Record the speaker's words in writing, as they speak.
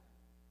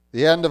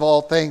The end of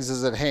all things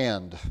is at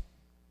hand.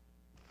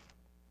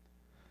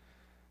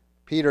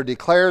 Peter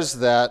declares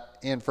that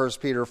in 1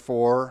 Peter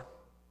 4.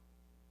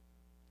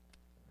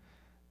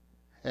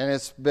 And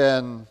it's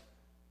been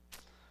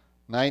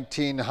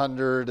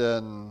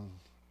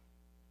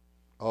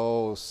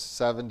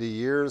 70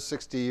 years,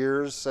 60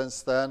 years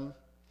since then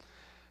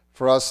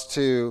for us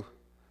to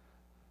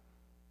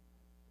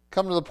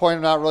come to the point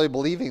of not really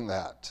believing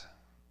that.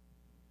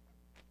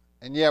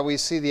 And yet we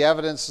see the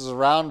evidences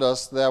around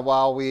us that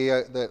while we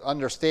that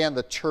understand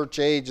the church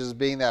age as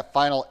being that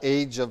final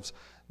age of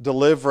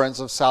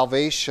deliverance, of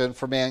salvation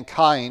for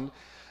mankind,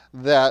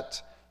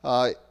 that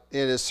it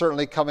is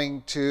certainly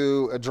coming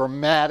to a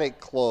dramatic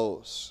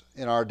close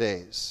in our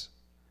days.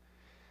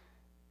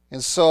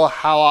 And so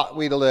how ought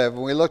we to live?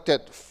 When we looked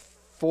at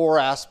 4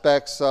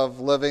 aspects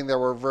of living that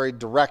were very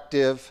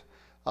directive,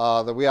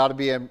 that we ought to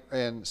be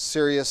in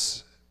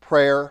serious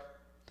prayer,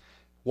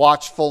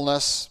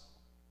 watchfulness,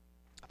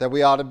 that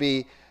we ought to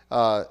be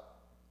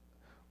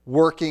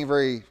working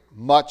very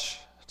much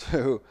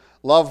to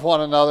love one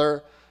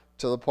another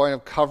to the point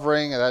of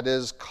covering, that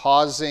is,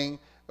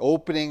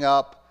 opening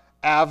up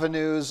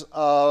avenues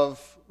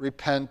of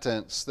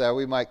repentance, that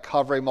we might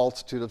cover a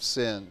multitude of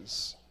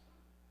sins.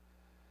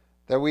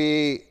 That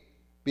we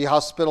be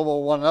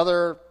hospitable to one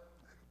another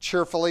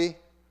cheerfully,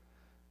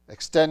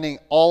 extending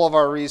all of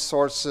our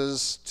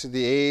resources to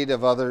the aid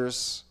of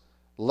others,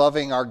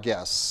 loving our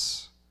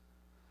guests,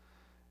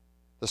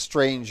 the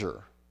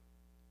stranger.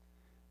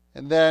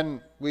 And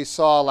then we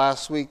saw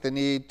last week the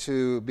need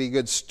to be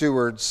good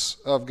stewards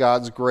of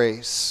God's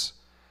grace,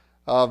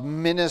 of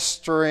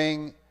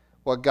ministering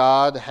what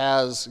God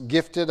has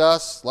gifted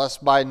us,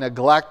 lest by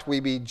neglect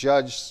we be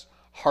judged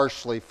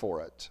harshly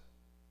for it.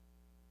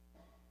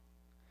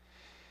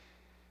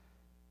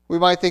 We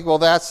might think, well,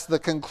 that's the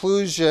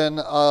conclusion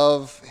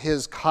of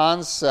his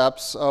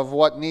concepts of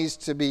what needs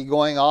to be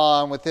going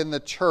on within the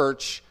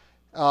church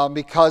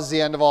because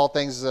the end of all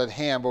things is at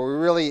hand. But we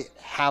really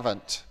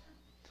haven't.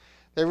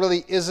 There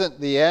really isn't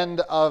the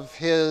end of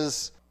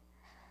his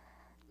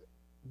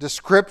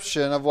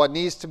description of what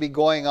needs to be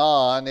going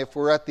on if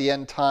we're at the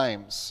end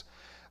times.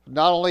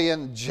 Not only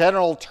in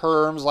general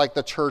terms like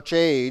the church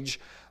age,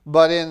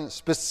 but in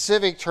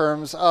specific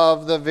terms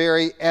of the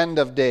very end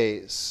of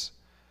days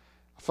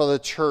for the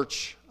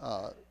church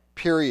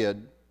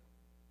period.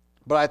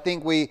 But I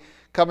think we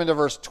come into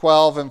verse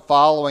 12 and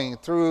following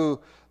through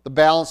the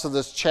balance of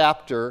this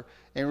chapter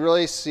and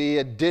really see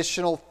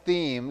additional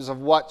themes of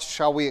what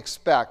shall we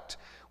expect.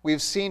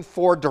 We've seen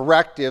 4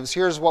 directives.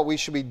 Here's what we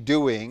should be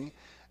doing,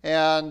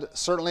 and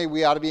certainly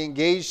we ought to be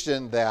engaged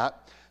in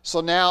that.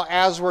 So now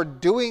as we're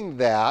doing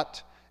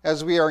that,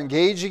 as we are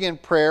engaging in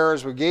prayer,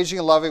 as we're engaging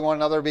in loving one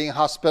another, being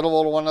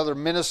hospitable to one another,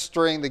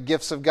 ministering the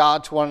gifts of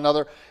God to one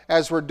another,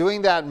 as we're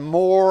doing that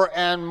more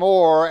and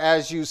more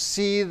as you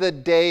see the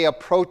day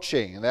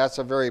approaching, and that's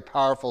a very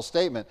powerful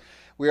statement.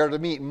 We are to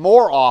meet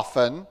more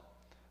often,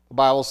 the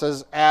Bible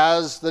says,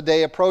 as the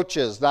day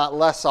approaches, not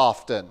less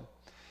often.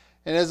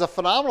 And it's a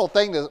phenomenal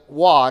thing to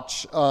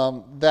watch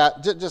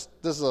this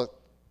is a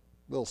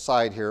little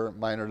side here,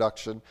 my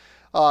introduction,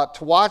 to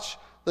watch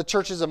the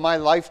churches of my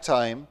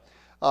lifetime.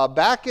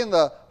 Back in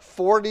the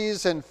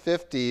 40s and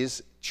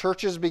 50s,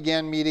 churches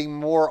began meeting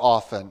more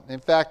often. In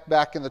fact,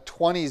 back in the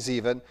 20s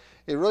even,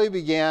 it really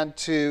began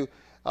to,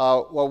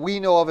 what we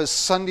know of as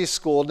Sunday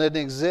school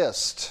didn't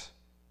exist.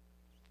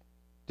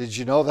 Did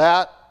you know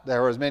that?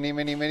 There was many,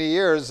 many, many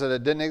years that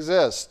it didn't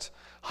exist.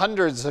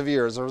 Hundreds of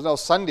years. There was no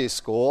Sunday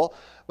school,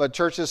 but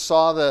churches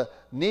saw the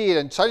need,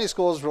 and Sunday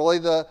school is really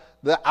the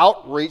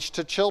outreach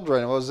to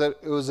children.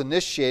 It was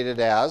initiated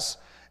as,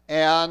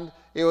 and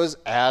it was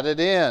added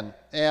in.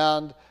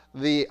 And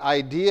the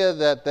idea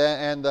that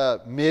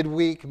the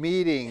midweek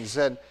meetings,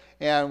 and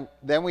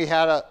then we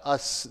had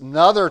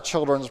another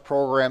children's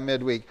program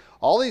midweek.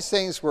 All these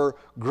things were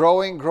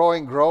growing,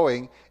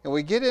 and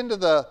we get into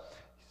the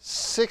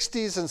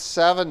 60s and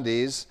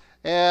 70s,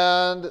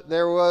 and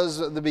there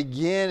was the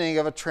beginning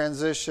of a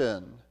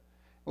transition.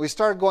 We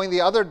started going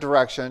the other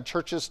direction.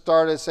 Churches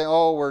started saying,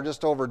 oh, we're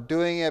just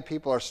overdoing it.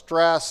 People are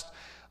stressed.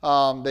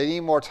 They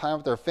need more time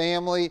with their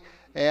family.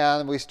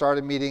 And we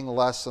started meeting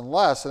less and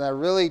less. And that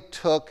really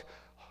took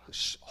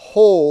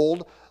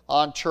hold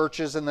on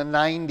churches in the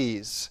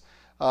 90s.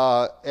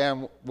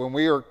 And when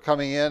we were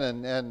coming in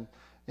and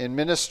in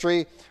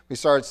ministry, we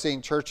started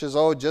seeing churches,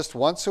 just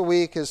once a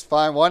week is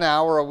fine. 1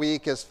 hour a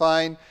week is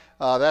fine.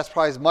 That's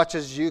probably as much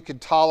as you could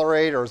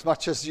tolerate or as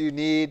much as you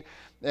need.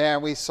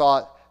 And we saw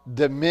it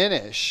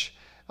diminish.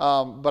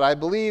 But I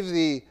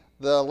believe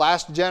the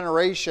last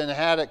generation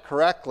had it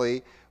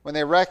correctly when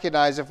they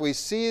recognized if we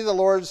see the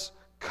Lord's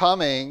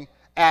coming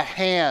at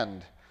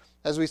hand,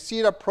 as we see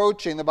it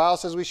approaching, the Bible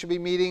says we should be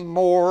meeting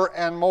more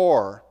and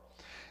more.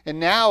 And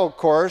now, of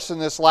course, in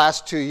this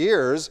last 2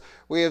 years,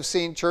 we have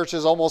seen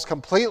churches almost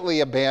completely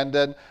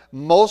abandon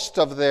most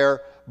of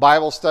their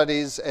Bible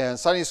studies and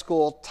Sunday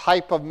school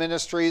type of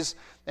ministries,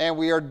 and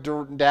we are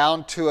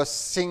down to a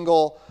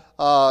single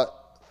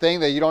thing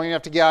that you don't even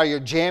have to get out of your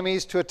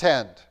jammies to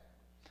attend.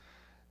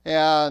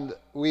 and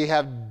we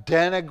have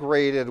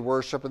denigrated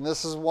worship, and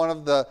this is one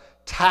of the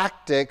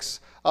tactics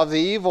of the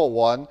evil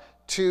one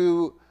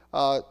to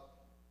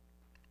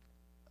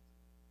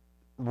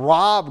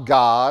rob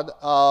God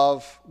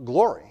of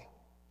glory.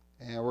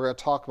 And we're going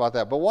to talk about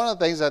that. But one of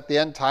the things at the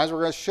end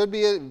times, should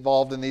be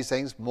involved in these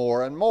things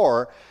more and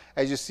more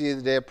as you see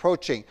the day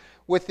approaching,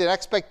 with the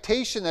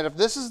expectation that if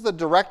this is the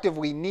directive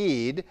we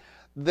need,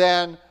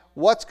 then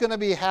what's going to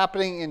be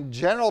happening in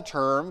general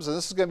terms, and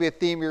this is going to be a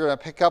theme you're going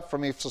to pick up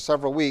from me for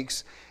several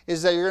weeks,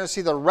 is that you're going to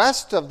see the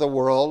rest of the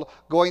world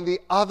going the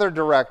other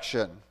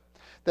direction.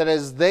 That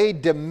as they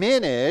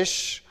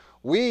diminish,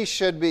 we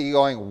should be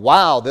going,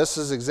 wow, this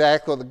is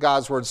exactly what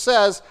God's Word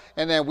says,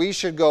 and then we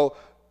should go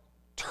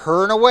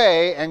turn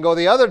away and go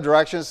the other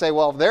direction and say,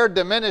 well, if they're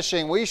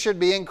diminishing, we should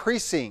be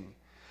increasing.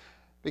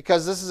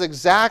 Because this is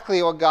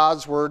exactly what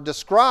God's Word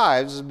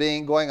describes as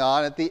being going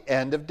on at the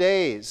end of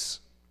days.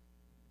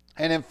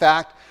 And in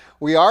fact,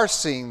 we are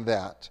seeing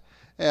that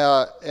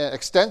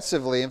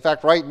extensively. In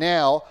fact, right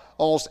now,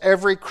 almost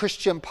every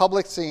Christian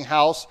publishing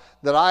house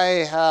that I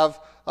have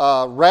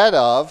read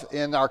of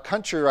in our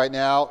country right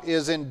now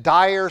is in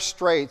dire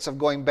straits of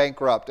going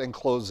bankrupt and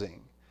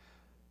closing,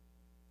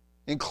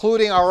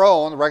 including our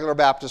own Regular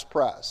Baptist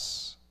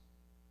Press.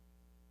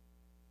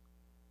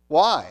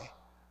 Why?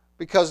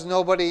 Because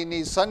nobody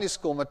needs Sunday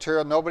school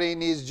material, nobody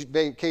needs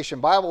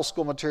Vacation Bible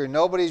School material,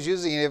 nobody's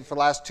using it for the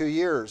last 2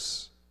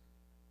 years.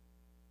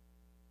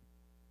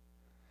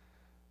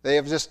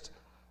 They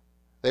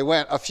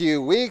went a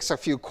few weeks, a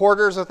few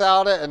quarters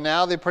without it, and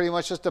now they pretty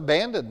much just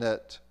abandoned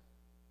it.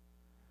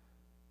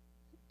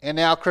 And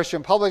now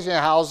Christian publishing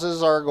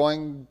houses are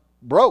going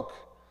broke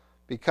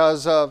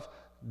because of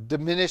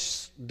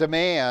diminished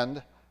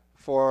demand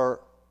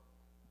for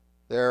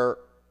their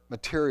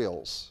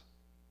materials.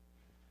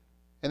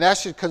 And that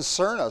should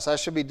concern us.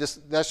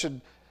 That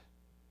should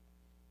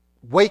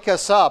wake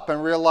us up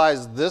and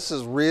realize this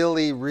is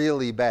really,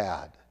 really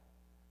bad,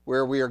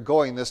 where we are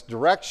going this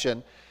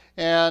direction.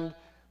 And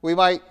we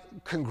might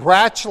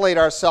congratulate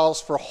ourselves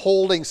for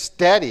holding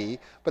steady,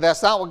 but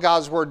that's not what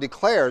God's Word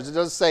declares. It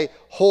doesn't say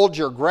hold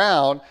your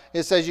ground.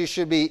 It says you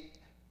should be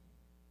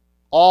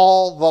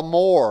all the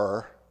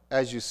more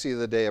as you see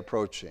the day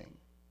approaching.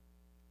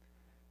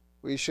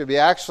 We should be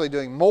actually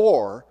doing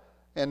more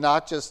and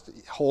not just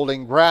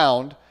holding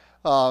ground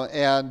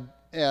and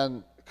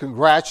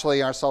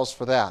congratulating ourselves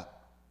for that.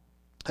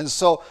 And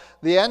so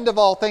the end of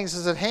all things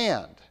is at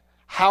hand.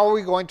 How are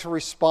we going to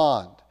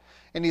respond?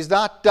 And he's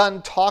not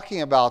done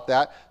talking about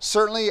that.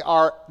 Certainly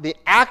the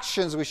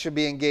actions we should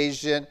be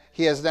engaged in,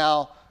 he has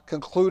now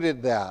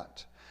concluded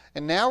that.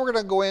 And now we're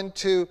going to go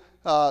into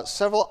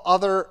several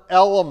other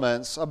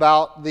elements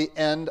about the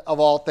end of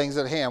all things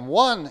at hand.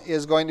 One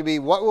is going to be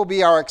what will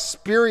be our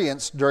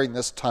experience during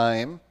this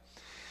time,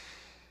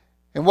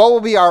 and what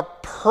will be our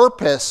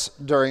purpose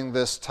during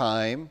this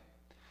time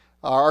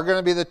are going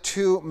to be the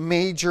two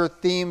major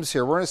themes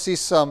here. We're going to see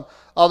some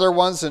other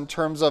ones in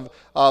terms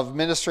of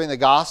ministering the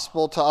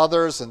gospel to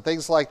others and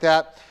things like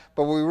that,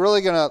 but we're really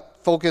going to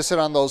focus in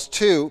on those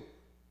two.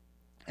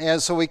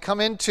 And so we come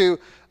into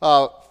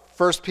 1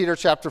 Peter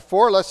chapter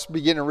 4. Let's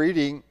begin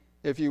reading,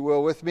 if you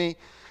will, with me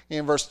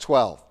in verse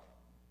 12.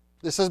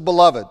 This says,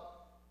 "Beloved,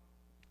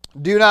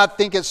 do not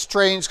think it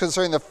strange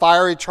concerning the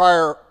fiery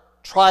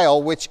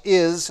trial which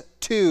is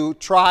to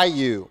try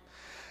you,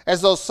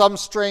 as though some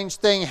strange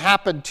thing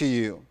happened to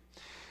you.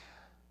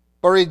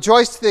 But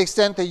rejoice to the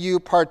extent that you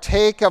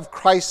partake of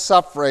Christ's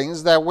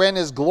sufferings, that when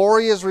his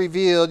glory is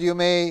revealed, you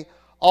may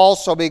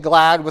also be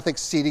glad with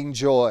exceeding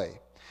joy.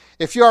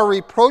 If you are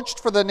reproached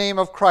for the name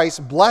of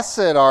Christ,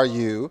 blessed are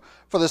you,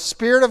 for the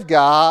Spirit of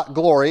God,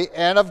 glory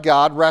and of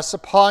God rests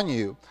upon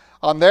you.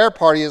 On their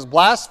part he is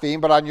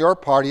blasphemed, but on your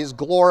part he is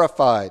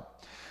glorified.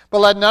 But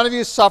let none of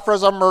you suffer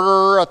as a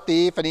murderer, a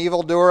thief, an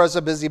evildoer, as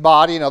a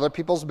busybody in other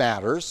people's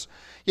matters.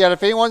 Yet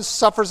if anyone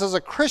suffers as a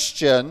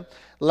Christian,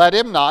 let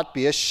him not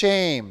be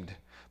ashamed,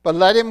 but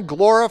let him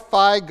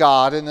glorify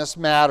God in this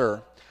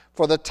matter.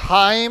 For the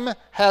time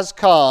has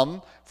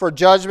come for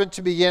judgment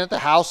to begin at the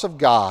house of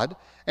God.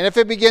 And if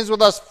it begins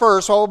with us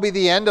first, what will be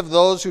the end of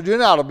those who do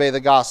not obey the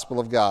gospel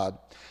of God?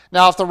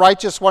 Now, if the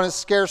righteous one is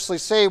scarcely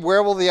saved,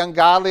 where will the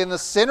ungodly and the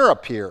sinner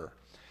appear?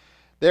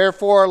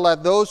 Therefore,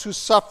 let those who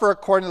suffer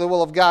according to the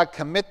will of God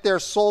commit their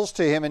souls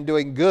to him in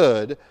doing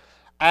good,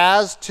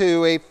 as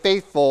to a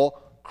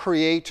faithful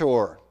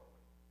Creator."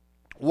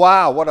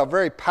 Wow, what a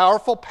very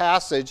powerful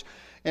passage.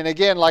 And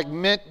again, like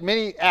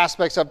many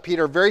aspects of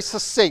Peter, very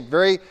succinct,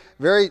 very,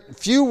 very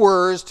few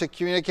words to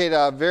communicate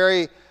a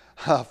very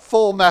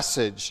full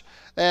message.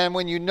 And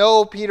when you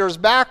know Peter's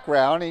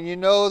background and you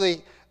know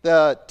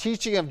the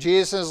teaching of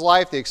Jesus in his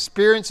life, the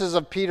experiences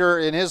of Peter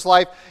in his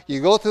life, you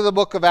go through the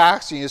book of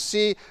Acts and you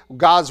see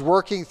God's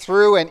working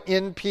through and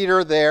in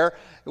Peter there,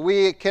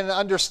 we can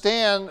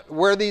understand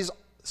where these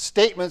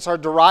statements are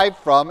derived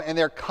from and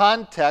their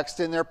context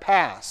in their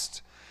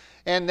past.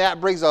 And that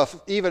brings an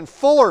even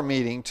fuller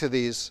meaning to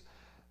these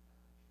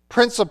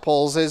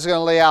principles that he's going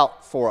to lay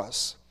out for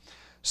us.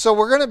 So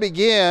we're going to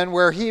begin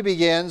where he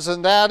begins,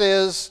 and that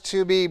is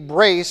to be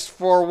braced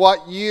for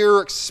what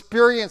your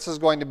experience is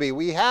going to be.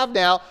 We're at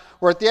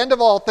the end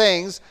of all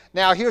things.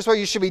 Now here's what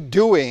you should be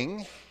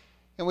doing.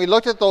 And we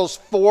looked at those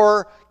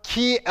 4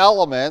 key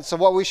elements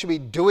of what we should be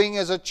doing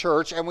as a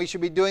church, and we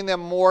should be doing them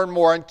more and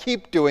more and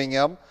keep doing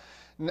them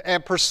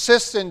and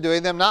persist in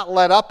doing them, not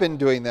let up in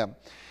doing them.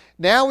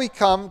 Now we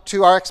come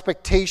to our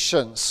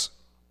expectations.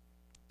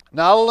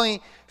 Not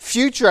only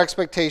future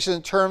expectations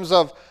in terms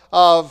of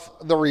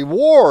the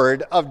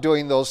reward of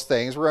doing those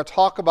things. We're going to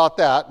talk about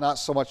that, not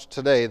so much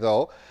today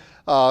though,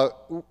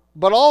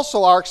 but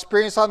also our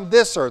experience on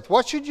this earth.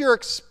 What should you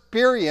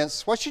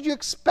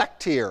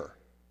expect here?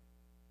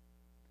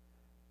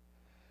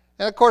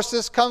 And of course,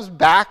 this comes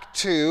back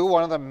to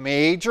one of the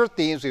major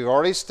themes we've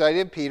already studied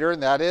in Peter,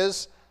 and that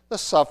is the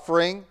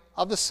suffering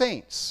of the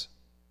saints.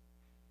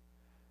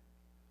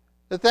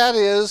 That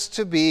is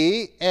to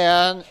be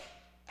and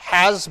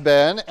has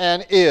been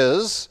and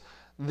is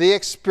the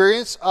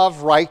experience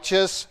of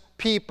righteous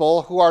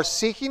people who are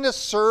seeking to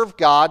serve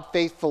God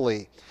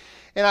faithfully.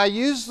 And I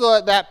use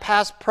that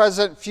past,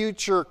 present,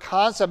 future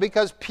concept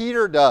because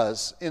Peter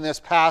does in this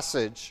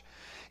passage.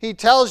 He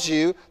tells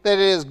you that it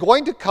is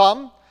going to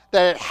come,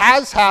 that it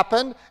has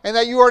happened, and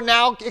that you are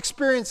now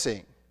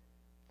experiencing.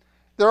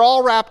 They're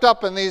all wrapped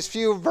up in these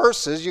few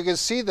verses. You can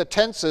see the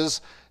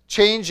tenses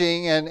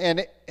changing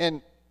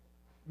and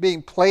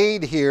being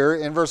played here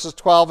in verses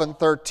 12 and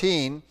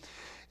 13.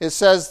 It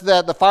says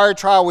that the fiery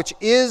trial which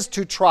is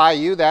to try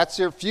you, that's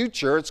your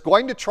future. It's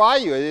going to try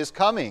you. It is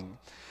coming.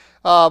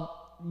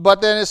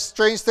 But then a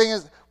strange thing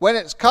is when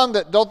it's come,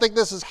 that don't think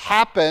this has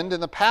happened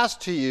in the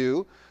past to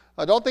you.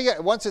 Don't think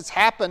once it's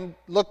happened,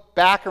 look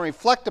back and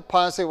reflect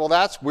upon it and say, well,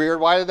 that's weird.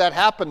 Why did that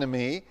happen to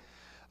me?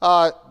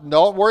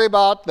 Don't worry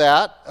about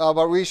that.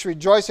 But we should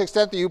rejoice to the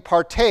extent that you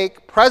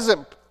partake,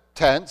 present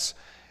tense,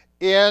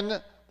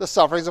 in the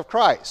sufferings of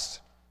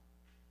Christ.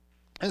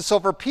 And so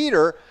for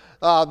Peter,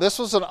 this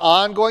was an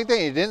ongoing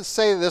thing. He didn't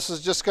say this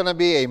was just going to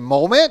be a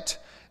moment,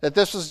 that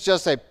this was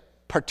just a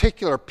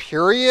particular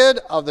period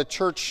of the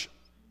church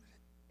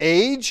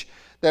age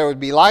that would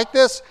be like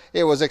this.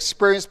 It was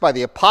experienced by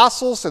the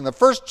apostles in the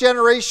first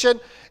generation,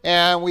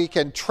 and we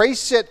can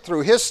trace it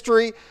through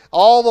history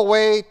all the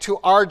way to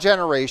our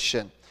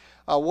generation.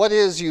 What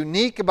is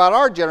unique about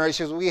our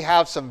generation is we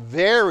have some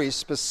very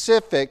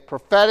specific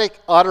prophetic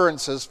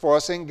utterances for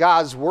us in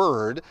God's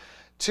Word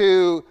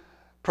to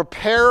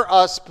prepare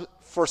us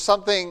for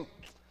something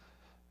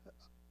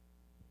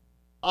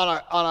on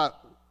a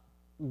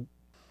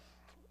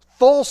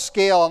full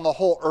scale on the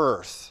whole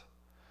earth.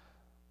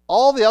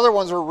 All the other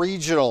ones were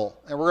regional,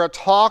 and we're going to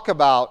talk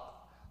about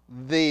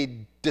the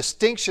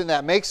distinction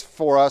that makes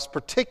for us,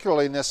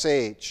 particularly in this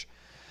age,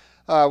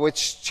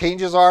 which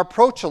changes our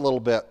approach a little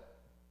bit.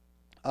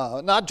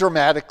 Not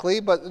dramatically,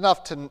 but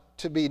enough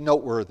to be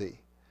noteworthy.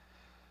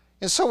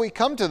 And so we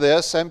come to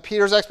this, and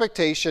Peter's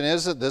expectation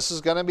is that this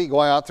is going to be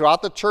going on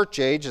throughout the church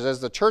age. As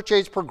the church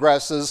age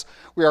progresses,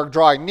 we are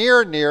drawing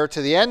nearer and nearer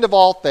to the end of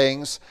all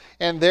things,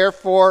 and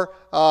therefore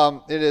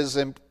it is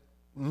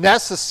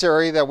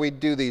necessary that we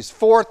do these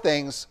 4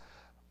 things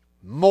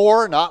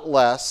more, not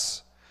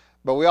less,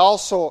 but we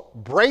also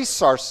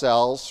brace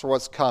ourselves for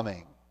what's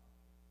coming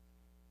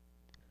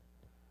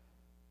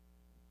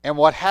and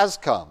what has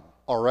come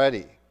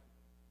already,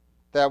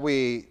 that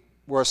we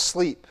were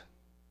asleep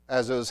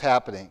as it was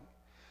happening,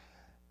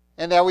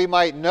 and that we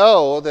might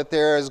know that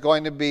there is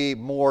going to be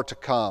more to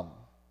come.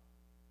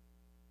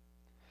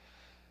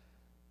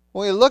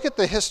 When we look at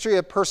the history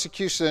of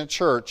persecution in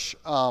church,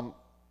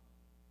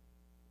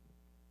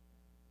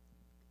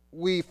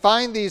 we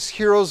find these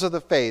heroes of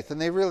the faith, and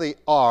they really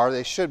are,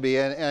 they should be,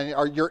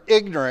 and your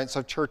ignorance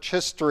of church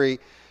history,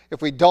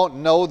 if we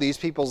don't know these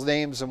people's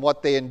names and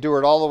what they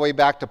endured all the way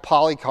back to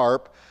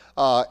Polycarp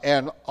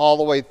and all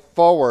the way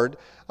forward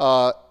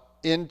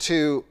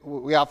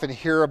we often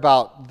hear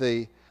about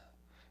the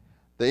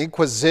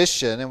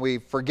Inquisition, and we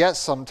forget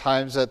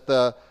sometimes that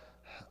the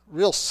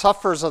real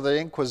sufferers of the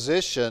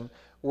Inquisition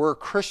were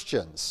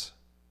Christians,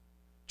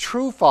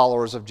 true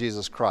followers of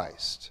Jesus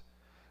Christ,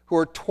 who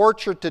were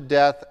tortured to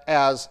death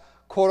as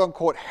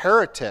quote-unquote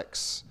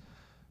heretics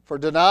for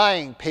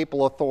denying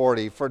papal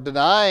authority, for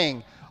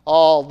denying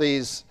all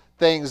these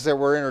things that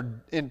were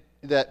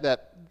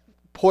that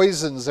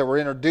poisons that were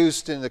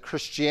introduced into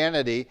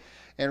Christianity,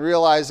 and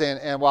realizing,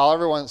 and while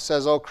everyone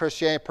says, oh,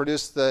 Christianity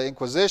produced the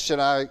Inquisition,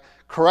 I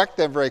correct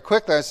them very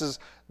quickly. I says,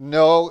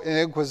 no, an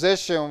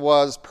Inquisition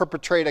was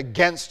perpetrated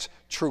against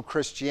true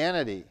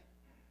Christianity.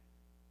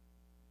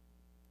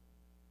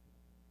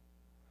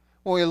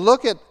 When we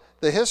look at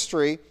the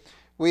history,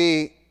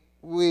 we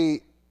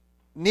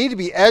need to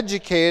be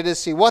educated to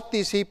see what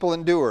these people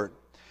endured.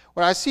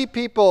 When I see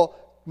people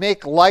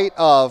make light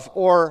of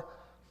or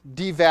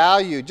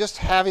devalue just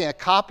having a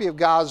copy of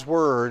God's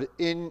Word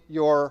in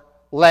your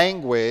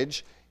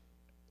language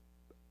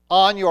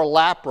on your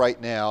lap right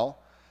now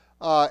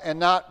and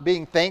not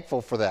being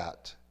thankful for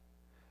that,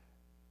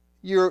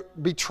 you're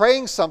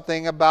betraying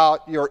something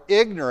about your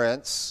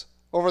ignorance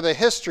over the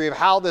history of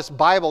how this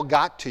Bible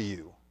got to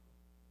you.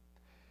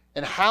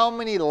 And how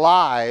many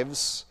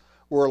lives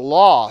were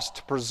lost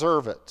to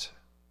preserve it,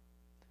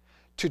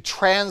 to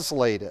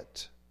translate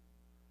it,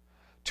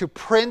 to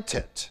print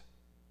it,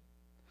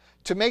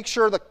 to make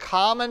sure the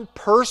common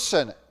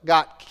person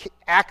got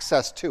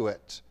access to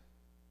it.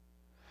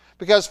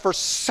 Because for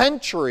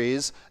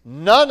centuries,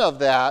 none of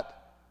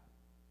that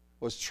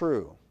was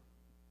true.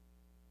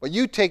 What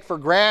you take for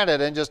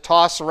granted and just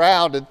toss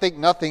around and think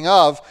nothing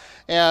of,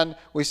 and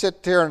we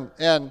sit there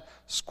and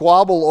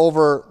squabble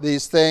over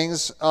these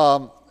things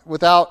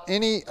without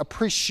any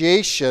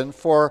appreciation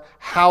for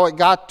how it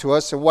got to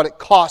us and what it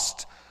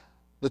cost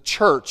the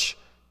church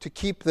to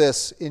keep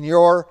this in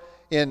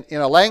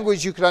a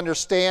language you could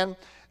understand,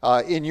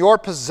 in your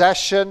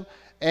possession,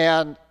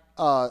 and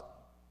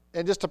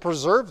just to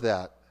preserve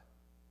that.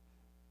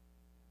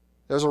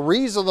 There's a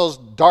reason those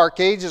dark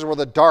ages were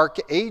the dark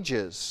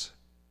ages.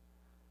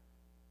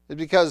 It's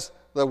because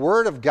the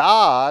Word of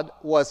God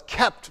was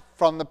kept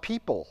from the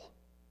people.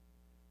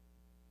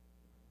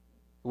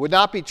 It would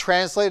not be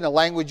translated in a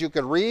language you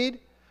could read.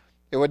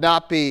 It would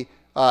not be,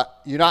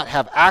 you not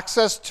have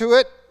access to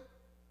it.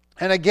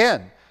 And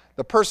again,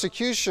 the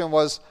persecution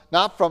was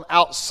not from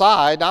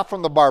outside, not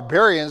from the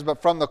barbarians,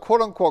 but from the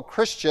quote-unquote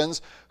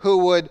Christians who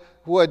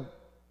would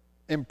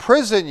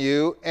imprison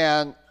you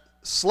and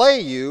slay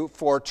you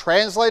for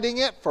translating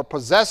it, for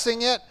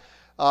possessing it,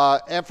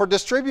 and for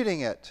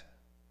distributing it.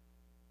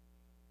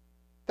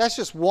 That's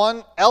just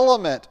one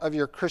element of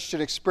your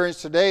Christian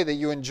experience today that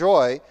you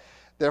enjoy,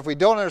 that if we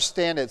don't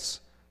understand its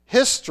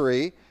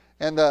history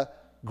and the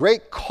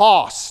great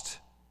cost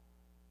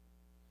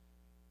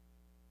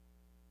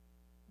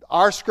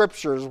our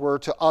scriptures were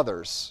to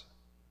others,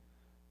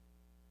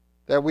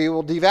 that we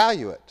will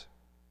devalue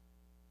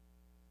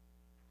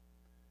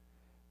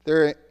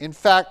it. In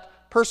fact,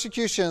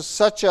 persecution is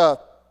such a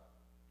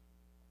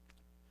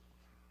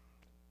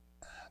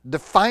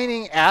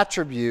defining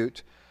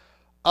attribute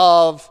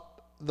of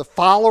the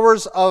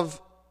followers of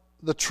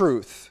the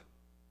truth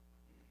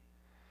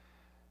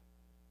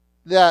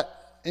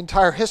that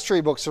entire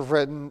history books have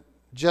written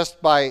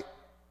just by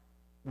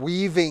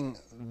weaving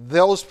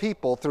those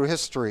people through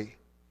history.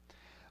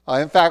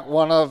 In fact,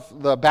 one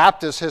of the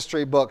Baptist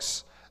history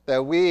books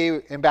that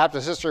in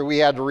Baptist history, we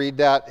had to read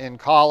that in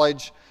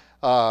college,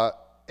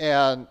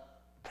 and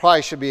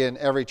probably should be in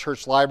every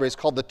church library. It's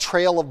called The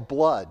Trail of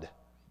Blood.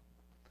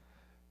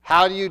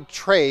 How do you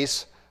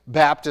trace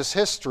Baptist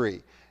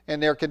history?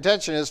 And their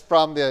contention is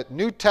from the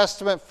New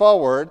Testament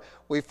forward,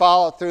 we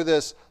follow through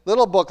this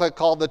little booklet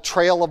called The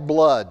Trail of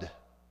Blood.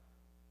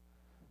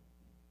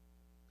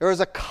 There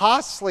is a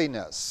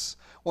costliness.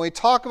 When we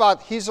talk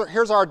about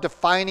here's our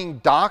defining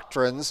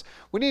doctrines,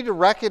 we need to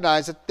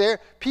recognize that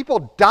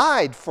people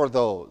died for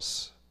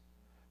those.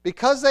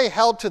 Because they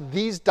held to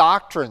these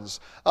doctrines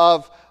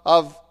of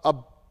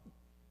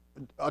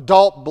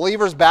adult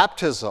believers'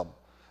 baptism.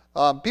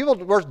 People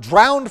were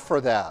drowned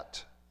for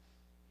that.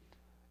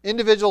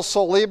 Individual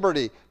soul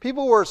liberty.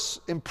 People were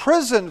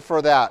imprisoned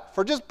for that,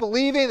 for just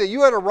believing that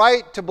you had a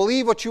right to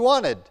believe what you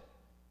wanted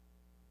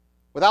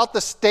without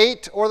the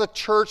state or the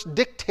church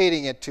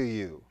dictating it to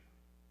you.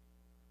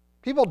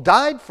 People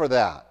died for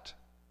that.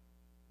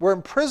 We're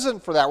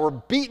imprisoned for that. We're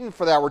beaten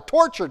for that. We're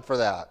tortured for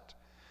that.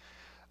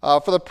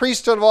 For the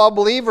priesthood of all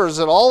believers,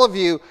 that all of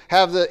you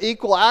have the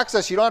equal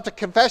access. You don't have to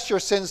confess your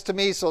sins to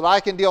me so that I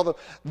can deal with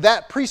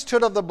that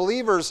priesthood of the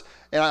believers.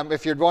 And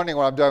if you're wondering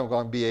what I'm doing, I'm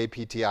going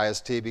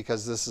B-A-P-T-I-S-T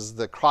because this is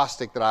the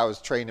acrostic that I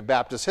was trained in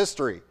Baptist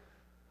history.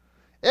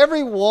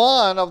 Every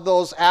one of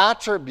those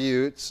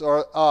attributes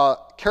or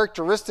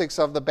characteristics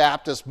of the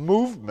Baptist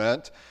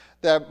movement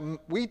that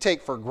we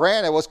take for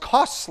granted was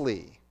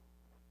costly.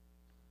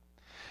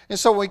 And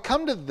so when we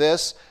come to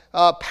this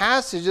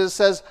passage, it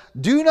says,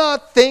 do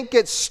not think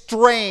it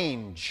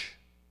strange.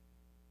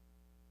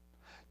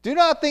 Do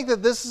not think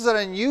that this is an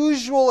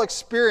unusual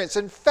experience.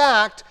 In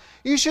fact,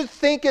 you should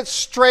think it's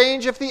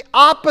strange if the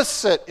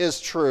opposite is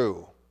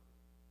true.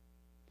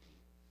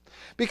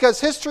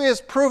 Because history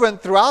has proven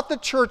throughout the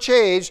church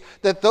age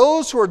that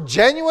those who are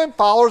genuine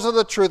followers of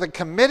the truth and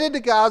committed to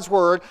God's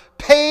word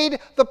paid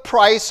the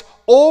price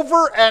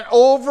over and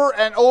over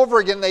and over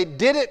again. They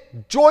did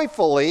it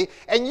joyfully,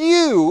 and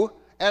you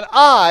and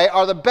I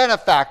are the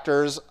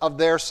benefactors of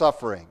their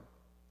suffering,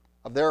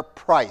 of their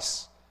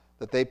price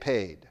that they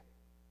paid.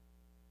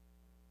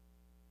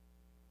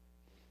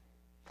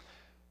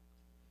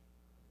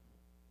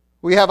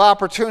 We have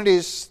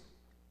opportunities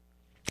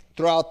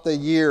throughout the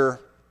year.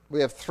 We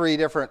have 3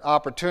 different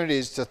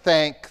opportunities to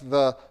thank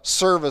the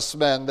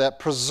servicemen that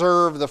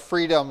preserve the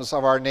freedoms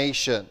of our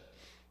nation.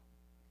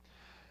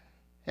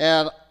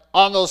 And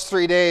on those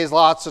 3 days,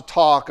 lots of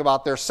talk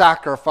about their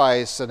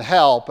sacrifice and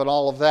help and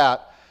all of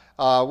that.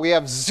 We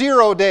have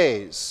 0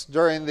 days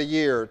during the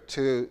year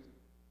to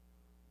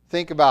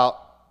think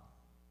about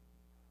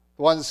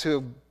the ones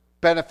who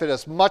benefit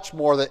us much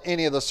more than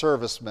any of the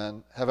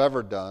servicemen have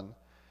ever done,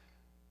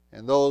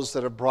 and those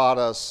that have brought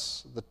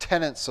us the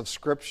tenets of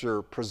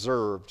Scripture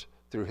preserved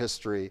through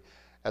history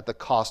at the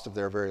cost of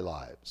their very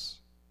lives.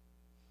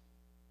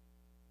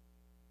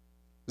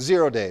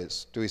 0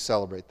 days do we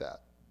celebrate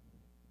that.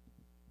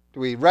 Do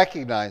we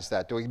recognize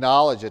that? Do we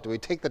acknowledge it? Do we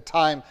take the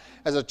time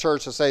as a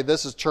church to say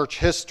this is Church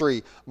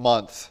History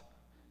Month?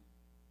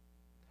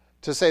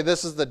 To say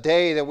this is the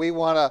day that we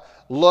want to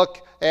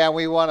look and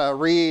we want to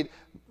read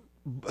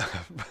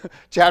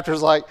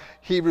chapters like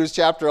Hebrews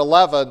chapter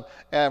 11,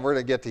 and we're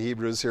going to get to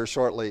Hebrews here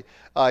shortly.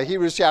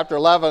 Hebrews chapter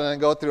 11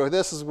 and go through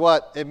this is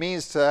what it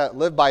means to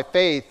live by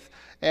faith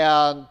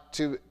and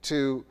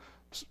to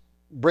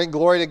bring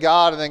glory to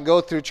God, and then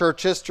go through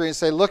church history and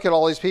say, look at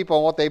all these people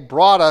and what they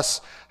brought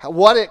us,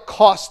 what it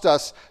cost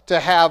us to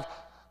have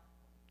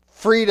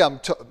freedom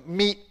to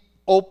meet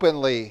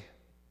openly,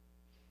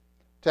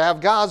 to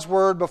have God's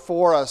word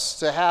before us,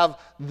 to have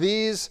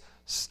these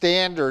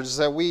standards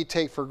that we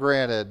take for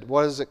granted.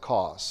 What does it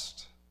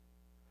cost?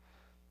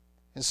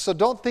 And so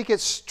don't think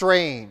it's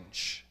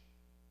strange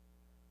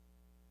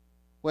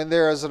when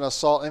there is an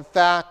assault. In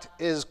fact,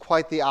 it is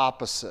quite the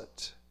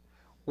opposite.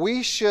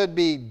 We should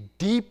be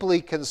deeply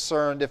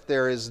concerned if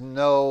there is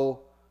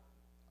no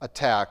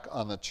attack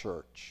on the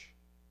church,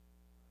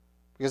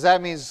 because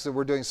that means that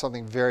we're doing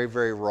something very,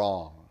 very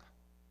wrong.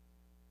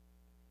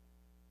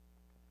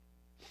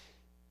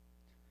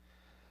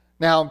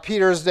 Now, in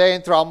Peter's day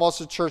and throughout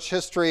most of church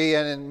history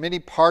and in many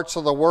parts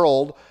of the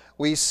world,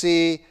 we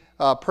see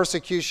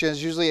persecution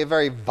is usually a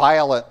very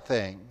violent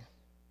thing.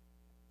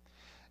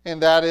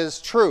 And that is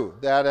true.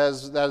 That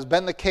has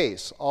been the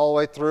case all the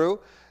way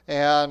through.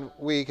 And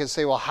we can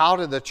say, well, how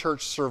did the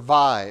church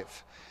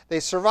survive? They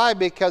survived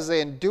because they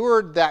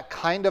endured that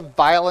kind of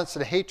violence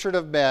and hatred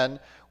of men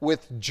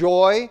with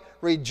joy,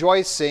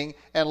 rejoicing,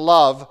 and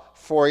love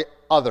for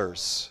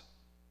others.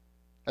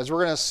 As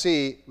we're going to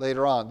see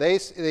later on. They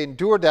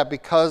endured that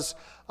because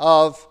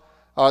of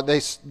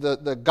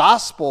the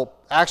gospel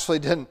actually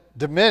didn't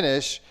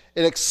diminish.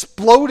 It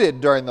exploded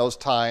during those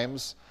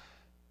times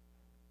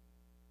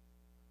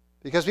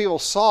because people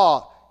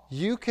saw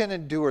you can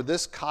endure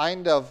this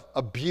kind of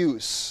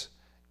abuse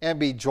and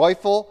be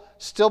joyful,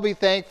 still be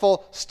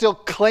thankful, still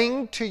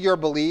cling to your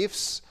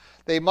beliefs.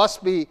 They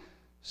must be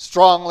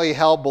strongly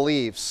held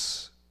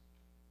beliefs.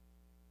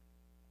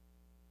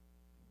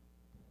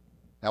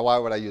 Now, why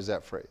would I use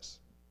that phrase?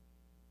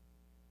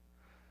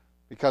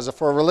 Because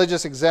for a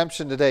religious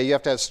exemption today, you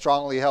have to have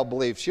strongly held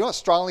beliefs. You know what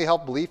strongly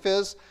held belief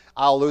is?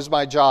 I'll lose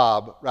my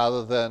job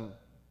rather than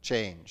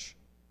change.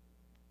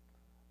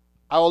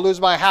 I will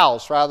lose my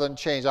house rather than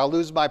change. I'll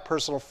lose my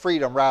personal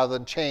freedom rather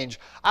than change.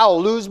 I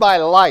will lose my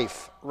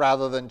life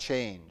rather than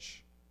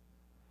change.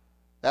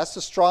 That's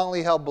the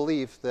strongly held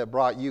belief that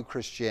brought you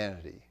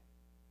Christianity.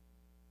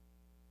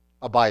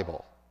 A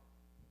Bible.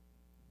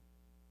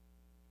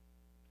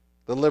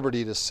 The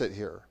liberty to sit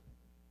here.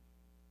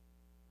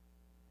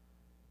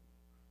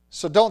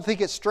 So don't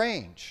think it's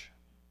strange.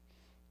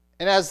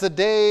 And as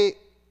the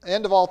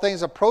end of all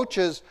things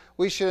approaches,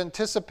 we should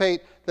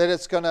anticipate that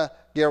it's going to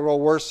get a little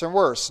worse and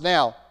worse.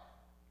 Now,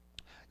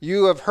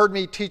 you have heard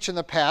me teach in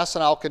the past,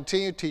 and I'll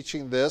continue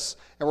teaching this,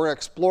 and we're going to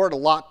explore it a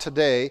lot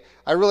today.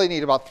 I really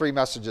need about 3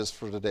 messages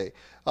for today.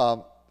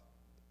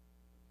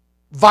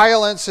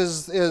 Violence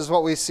is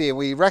what we see, and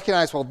we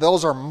recognize, well,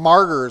 those are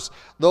martyrs,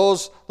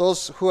 those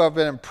who have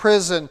been in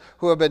prison,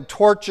 who have been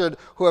tortured,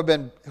 who have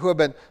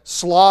been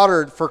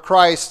slaughtered for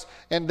Christ,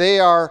 and they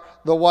are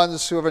the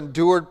ones who have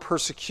endured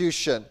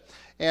persecution.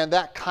 And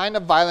that kind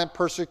of violent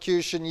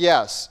persecution,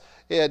 yes,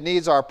 it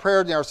needs our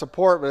prayer and our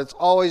support, but it's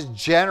always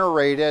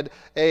generated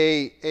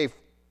a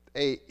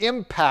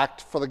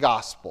impact for the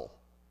gospel.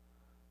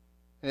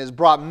 And has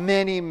brought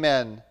many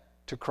men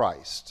to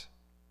Christ.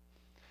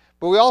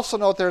 But we also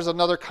know that there's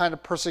another kind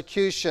of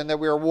persecution that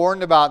we are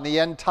warned about in the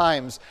end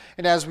times.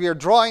 And as we are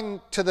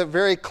drawing to the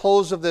very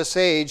close of this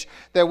age,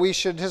 that we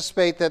should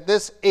anticipate that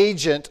this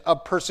agent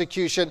of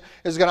persecution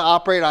is going to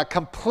operate on a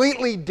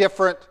completely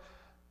different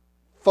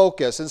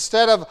focus.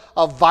 Instead of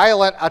a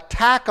violent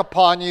attack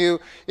upon you,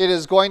 it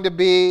is going to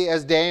be,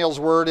 as Daniel's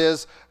word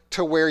is,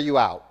 to wear you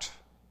out.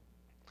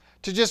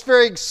 To just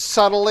very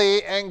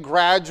subtly and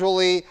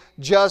gradually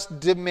just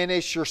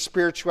diminish your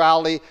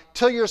spirituality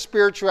till your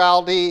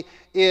spirituality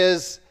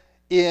is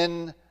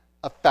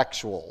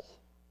ineffectual.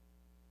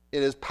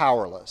 It is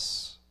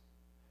powerless.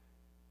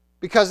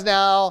 Because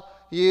now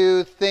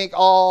you think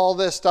all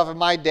this stuff, and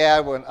my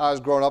dad, when I was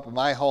growing up in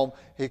my home,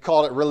 he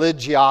called it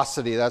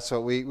religiosity. That's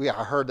what we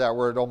heard that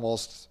word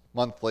almost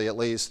monthly at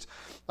least.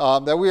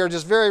 That we are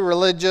just very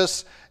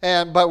religious,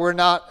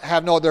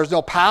 but there's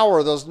no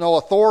power, there's no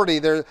authority,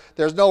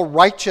 there's no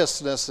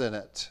righteousness in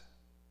it.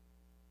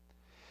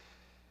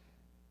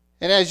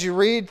 And as you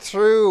read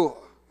through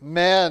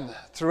men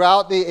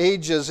throughout the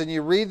ages, and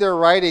you read their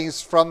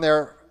writings from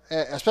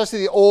especially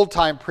the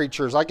old-time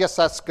preachers, I guess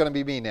that's going to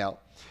be me now.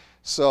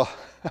 So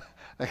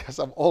I guess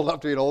I'm old enough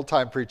to be an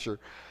old-time preacher.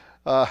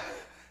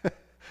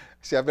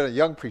 See, I've been a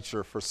young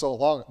preacher for so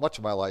long, much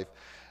of my life.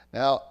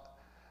 Now,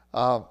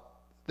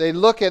 they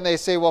look and they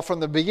say, well, from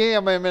the beginning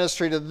of my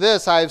ministry to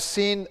this, I've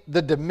seen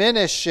the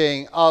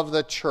diminishing of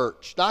the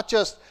church, not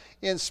just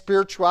in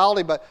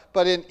spirituality,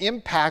 but in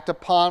impact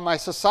upon my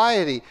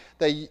society.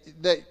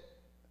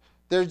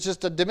 there's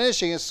just a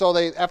diminishing. And so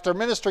they, after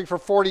ministering for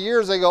 40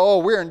 years, they go, oh,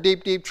 we're in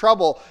deep, deep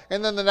trouble.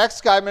 And then the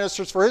next guy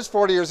ministers for his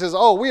 40 years, says,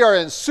 oh, we are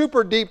in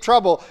super deep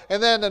trouble.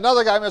 And then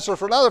another guy ministers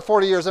for another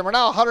 40 years, and we're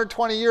now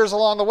 120 years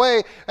along the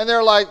way. And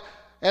they're like,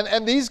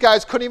 and these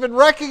guys couldn't even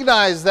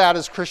recognize that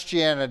as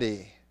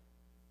Christianity.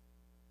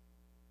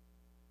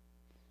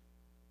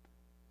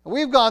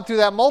 We've gone through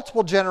that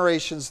multiple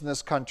generations in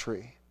this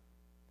country.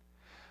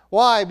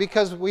 Why?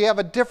 Because we have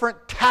a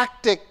different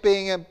tactic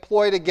being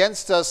employed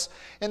against us,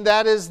 and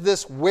that is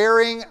this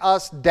wearing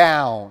us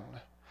down.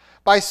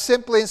 By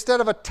simply,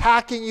 instead of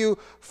attacking you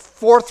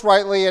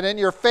forthrightly and in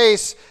your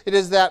face, it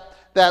is that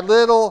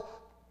little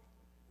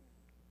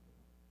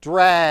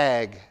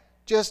drag.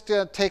 Just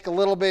take a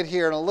little bit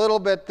here and a little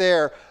bit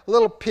there, a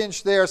little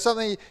pinch there,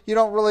 something you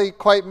don't really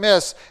quite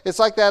miss. It's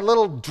like that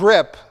little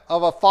drip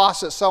of a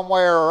faucet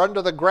somewhere or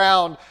under the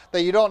ground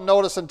that you don't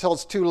notice until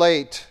it's too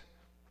late,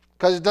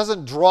 because it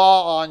doesn't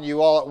draw on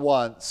you all at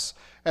once.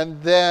 And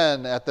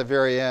then at the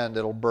very end,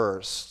 it'll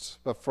burst.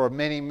 But for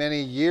many,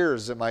 many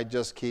years, it might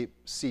just keep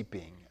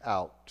seeping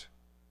out.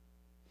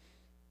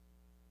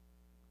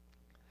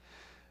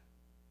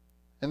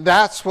 And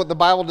that's what the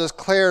Bible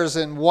declares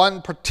in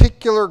one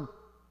particular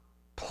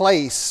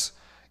place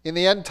in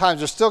the end times.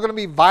 There's still going to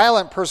be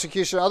violent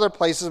persecution in other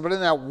places, but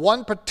in that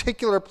one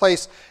particular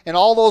place, and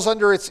all those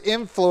under its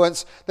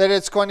influence, that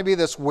it's going to be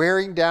this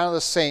wearing down of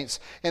the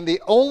saints. And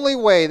the only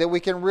way that we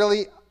can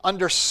really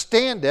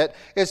understand it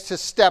is to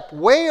step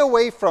way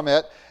away from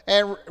it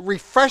and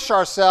refresh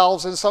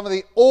ourselves in some of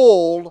the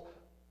old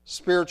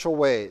spiritual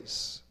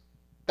ways.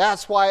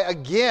 That's why,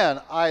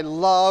 again, I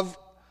love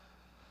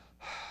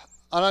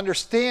an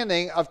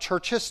understanding of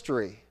church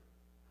history.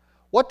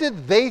 What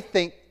did they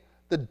think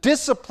the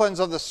disciplines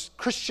of the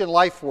Christian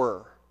life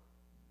were?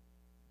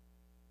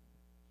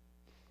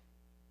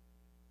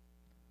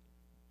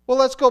 Well,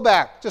 let's go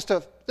back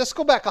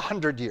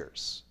 100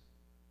 years.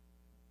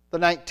 The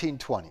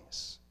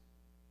 1920s.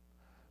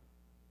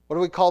 What do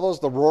we call those?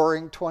 The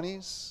Roaring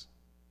 20s?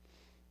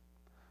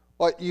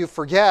 What you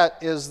forget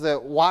is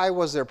that why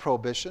was there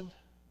prohibition?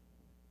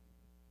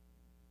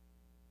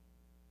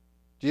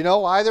 Do you know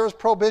why there was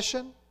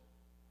prohibition?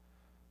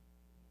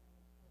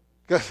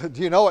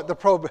 Do you know what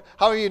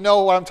how many of you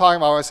know what I'm talking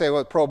about when I say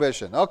what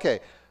prohibition?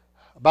 Okay,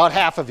 about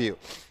half of you.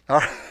 All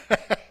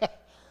right.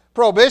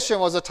 Prohibition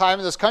was a time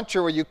in this country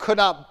where you could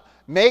not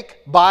make,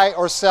 buy,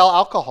 or sell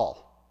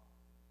alcohol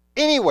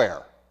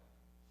anywhere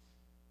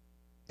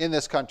in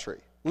this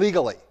country,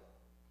 legally.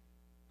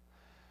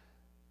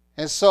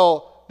 And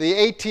so the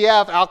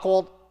ATF,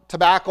 Alcohol,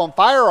 Tobacco, and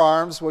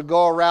Firearms, would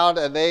go around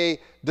and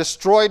they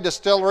destroyed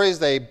distilleries,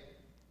 they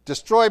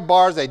destroyed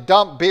bars, they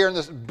dumped beer,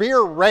 and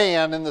beer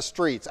ran in the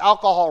streets.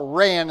 Alcohol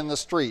ran in the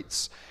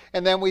streets.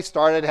 And then we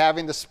started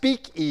having the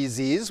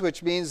speakeasies,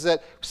 which means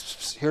that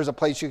here's a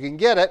place you can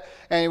get it,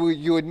 and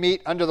you would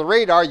meet under the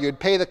radar, you would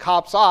pay the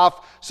cops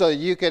off so that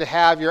you could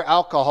have your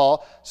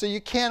alcohol. So you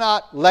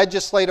cannot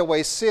legislate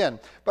away sin.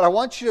 But I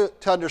want you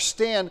to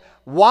understand,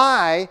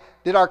 why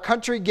did our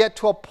country get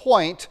to a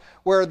point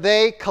where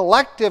they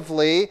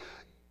collectively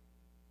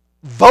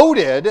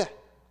voted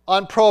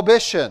on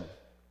prohibition?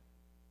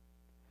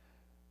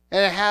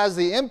 And it has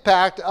the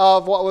impact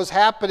of what was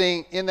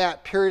happening in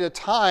that period of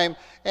time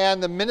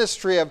and the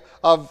ministry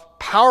of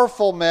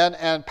powerful men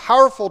and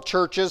powerful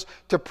churches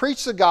to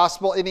preach the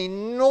gospel in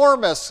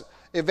enormous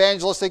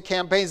evangelistic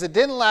campaigns that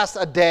didn't last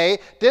a day,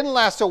 didn't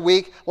last a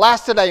week,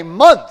 lasted a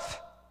month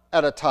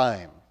at a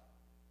time,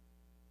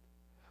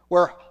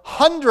 where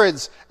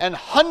hundreds and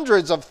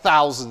hundreds of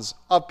thousands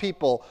of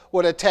people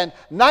would attend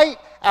night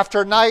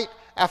after night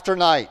after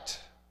night,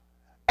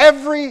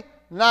 every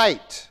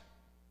night.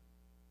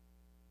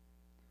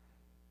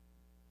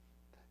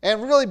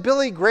 And really,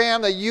 Billy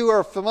Graham, that you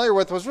are familiar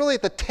with, was really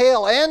at the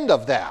tail end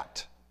of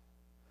that.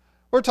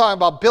 We're talking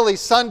about Billy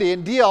Sunday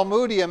and D.L.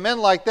 Moody and men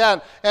like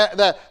that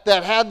that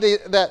had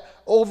that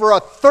over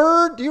a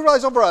third, do you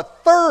realize over a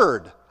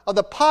third of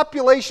the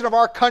population of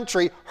our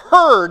country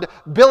heard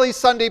Billy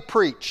Sunday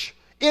preach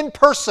in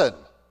person?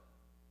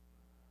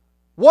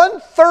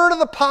 1/3 of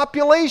the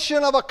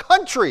population of a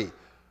country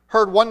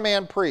heard one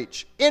man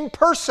preach in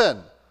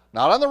person.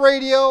 Not on the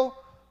radio,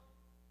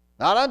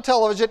 not on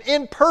television,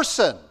 in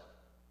person.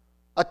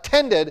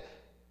 Attended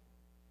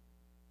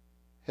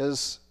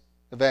his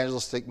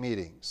evangelistic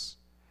meetings.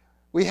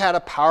 We had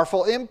a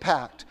powerful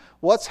impact.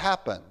 What's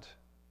happened?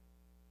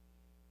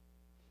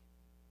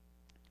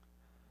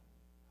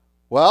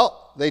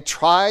 Well, they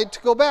tried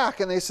to go back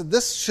and they said,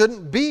 this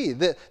shouldn't be.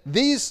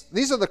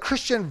 These are the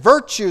Christian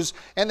virtues,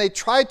 and they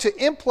tried to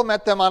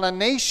implement them on a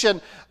nation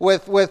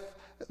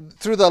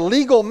through the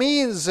legal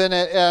means,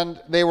 and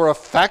they were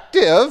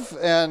effective,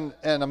 and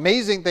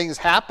amazing things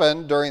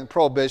happened during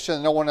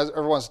Prohibition. No one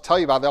ever wants to tell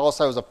you about it. They all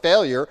said it was a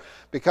failure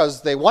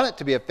because they want it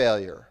to be a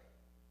failure.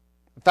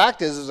 The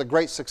fact is, it was a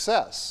great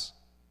success.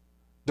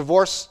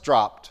 Divorce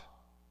dropped.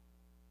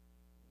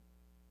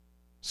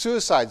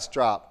 Suicides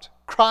dropped.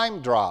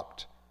 Crime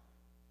dropped.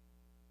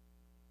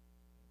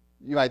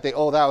 You might think,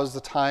 oh, that was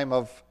the time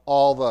of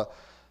all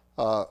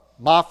the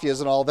mafias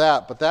and all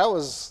that, but that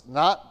was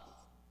not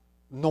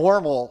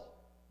normal.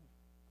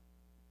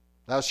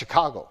 That was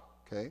Chicago,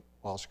 okay?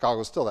 Well,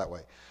 Chicago's still that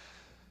way.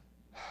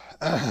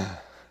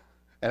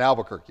 And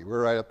Albuquerque,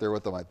 we're right up there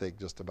with them, I think,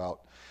 just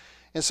about.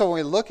 And so when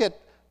we look at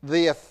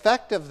the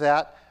effect of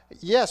that,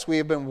 yes, we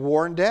have been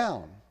worn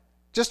down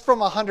just from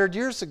 100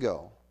 years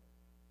ago.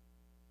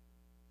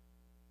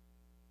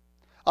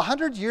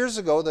 100 years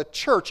ago, the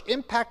church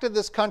impacted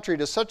this country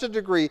to such a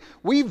degree,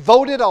 we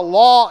voted a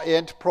law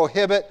in to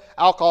prohibit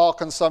alcohol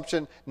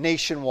consumption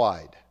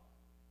nationwide.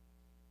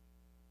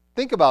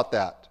 Think about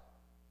that.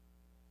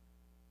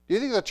 Do you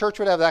think the church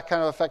would have that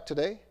kind of effect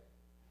today?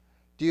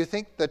 Do you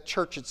think the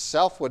church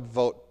itself would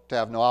vote to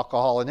have no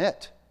alcohol in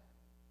it?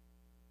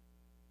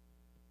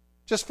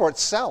 Just for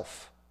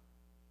itself?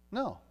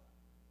 No.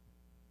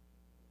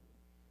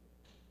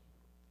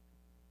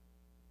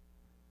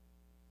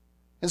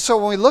 And so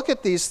when we look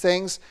at these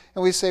things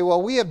and we say,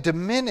 well, we have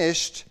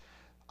diminished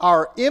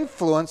our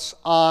influence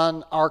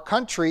on our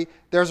country,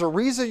 there's a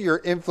reason your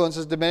influence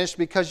is diminished,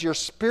 because your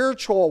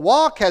spiritual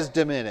walk has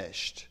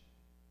diminished.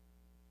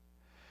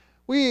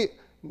 We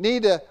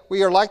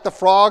are like the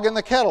frog in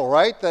the kettle,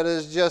 right? That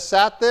has just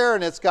sat there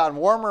and it's gotten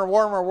warmer and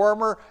warmer and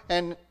warmer,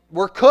 and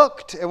we're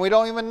cooked and we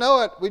don't even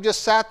know it. We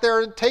just sat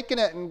there and taken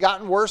it and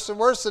gotten worse and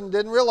worse and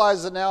didn't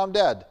realize that now I'm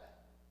dead.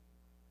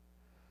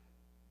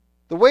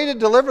 The way to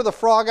deliver the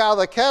frog out of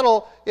the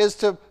kettle is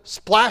to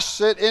splash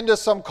it into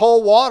some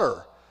cold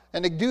water.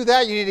 And to do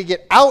that, you need to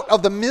get out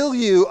of the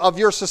milieu of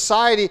your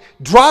society,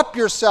 drop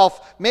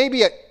yourself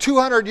maybe at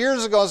 200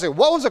 years ago and say,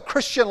 what was a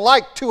Christian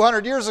like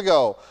 200 years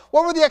ago?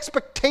 What were the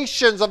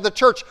expectations of the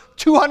church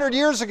 200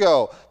 years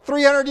ago,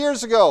 300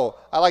 years ago?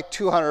 I like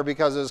 200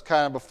 because it was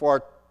kind of before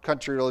our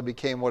country really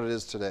became what it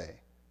is today.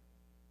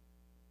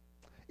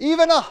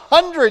 Even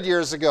 100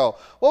 years ago,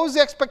 what was the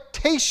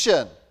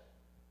expectation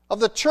of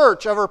the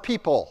church, of her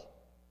people,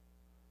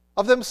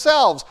 of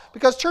themselves?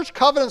 Because church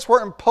covenants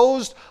weren't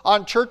imposed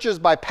on churches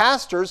by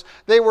pastors.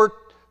 They were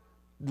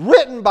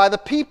written by the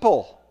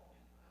people.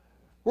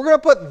 We're going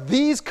to put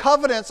these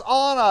covenants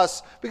on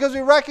us because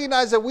we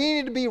recognize that we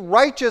need to be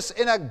righteous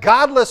in a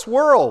godless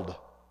world.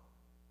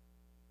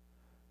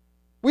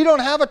 We don't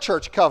have a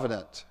church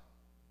covenant.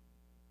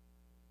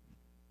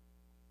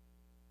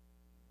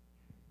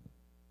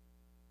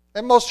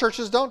 And most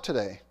churches don't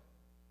today.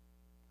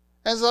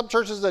 And some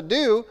churches that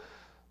do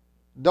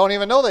don't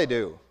even know they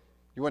do.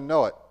 You wouldn't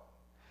know it.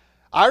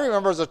 I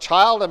remember as a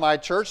child in my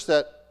church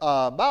that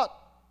about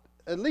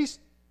at least,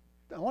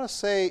 I want to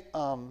say,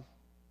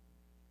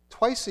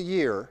 twice a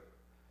year,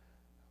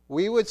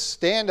 we would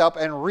stand up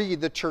and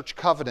read the church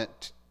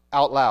covenant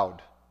out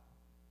loud.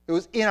 It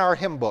was in our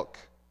hymn book.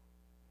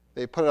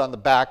 They put it on the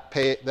back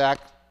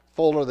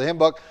folder of the hymn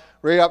book.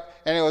 Read up,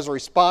 and it was a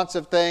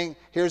responsive thing.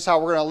 Here's how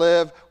we're going to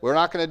live. We're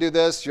not going to do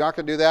this. You're not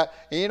going to do that.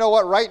 And you know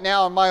what? Right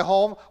now in my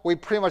home, we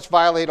pretty much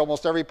violate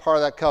almost every part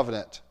of that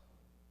covenant.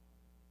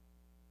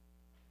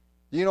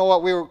 You know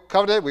what we were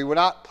covenanted? We would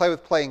not play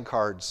with playing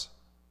cards.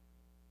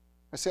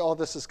 I say, oh,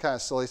 this is kind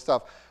of silly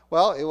stuff.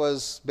 Well, it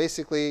was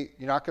basically,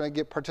 you're not going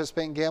to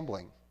participate in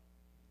gambling.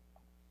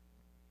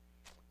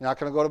 You're not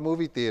going to go to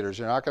movie theaters.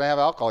 You're not going to have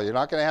alcohol. You're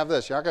not going to have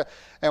this. You're not going to,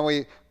 and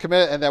we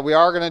commit, and that we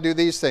are going to do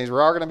these things.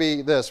 We're all going to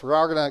be this. We're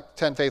all going to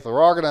attend faithfully.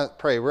 We're all going to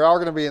pray. We're all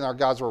going to be in our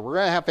God's word. We're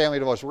going to have family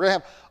devotion. We're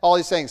going to have all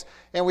these things.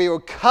 And we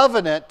would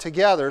covenant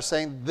together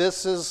saying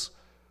this is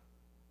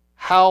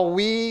how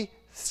we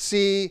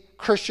see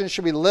Christians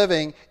should be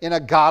living in a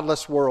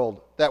godless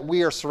world that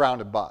we are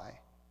surrounded by.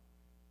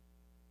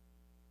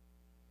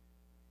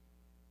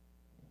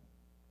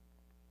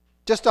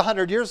 Just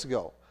 100 years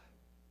ago.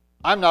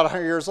 I'm not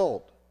 100 years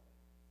old.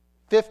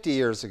 50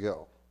 years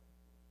ago.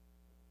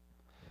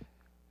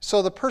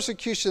 So the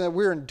persecution that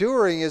we're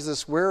enduring is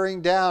this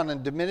wearing down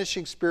and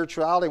diminishing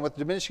spirituality. And with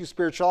diminishing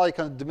spirituality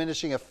comes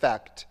diminishing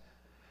effect.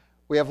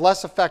 We have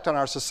less effect on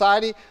our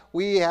society.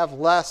 We have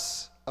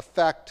less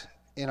effect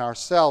in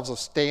ourselves of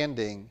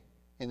standing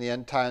in the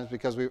end times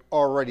because we've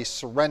already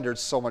surrendered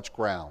so much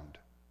ground.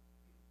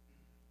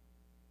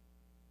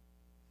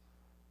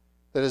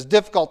 That it's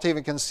difficult to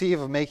even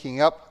conceive of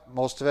making up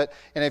most of it.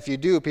 And if you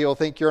do, people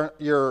think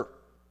you're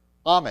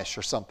Amish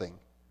or something.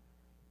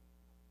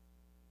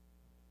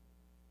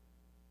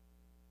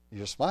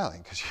 You're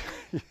smiling because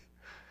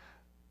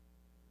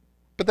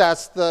but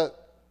that's the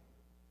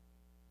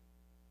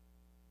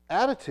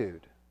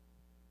attitude.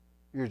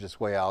 You're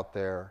just way out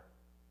there.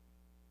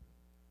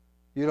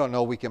 You don't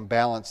know we can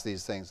balance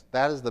these things.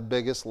 That is the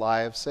biggest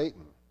lie of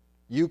Satan.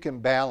 You can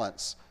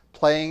balance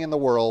playing in the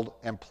world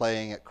and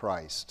playing at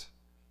Christ.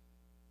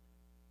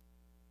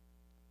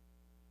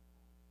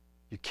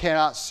 You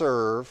cannot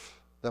serve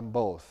them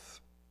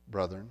both,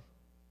 brethren.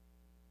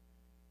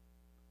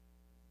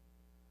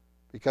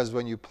 Because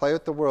when you play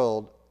with the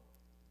world,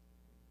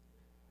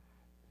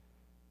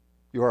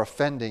 you are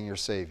offending your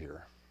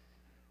Savior.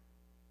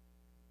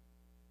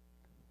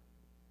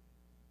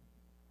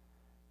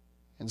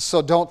 And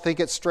so don't think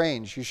it's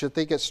strange. You should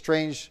think it's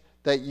strange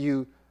that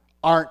you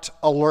aren't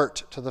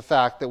alert to the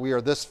fact that we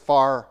are this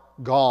far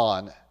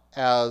gone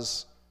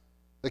as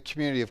the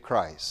community of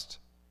Christ.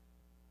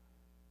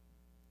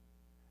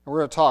 And we're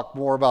going to talk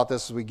more about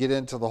this as we get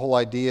into the whole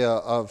idea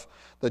of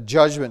the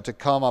judgment to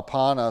come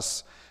upon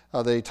us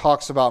that he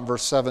talks about in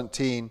verse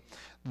 17,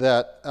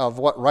 that of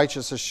what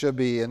righteousness should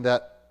be, and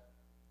that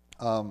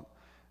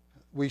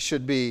we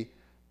should be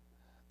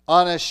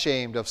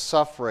unashamed of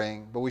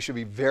suffering, but we should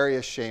be very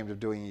ashamed of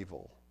doing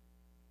evil.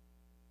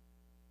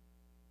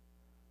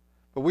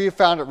 But we have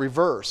found it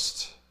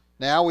reversed.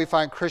 Now we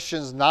find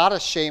Christians not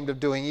ashamed of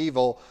doing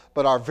evil,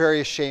 but are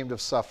very ashamed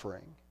of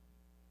suffering.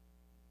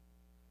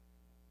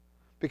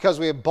 Because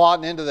we have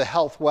bought into the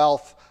health,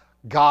 wealth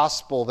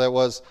gospel that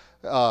was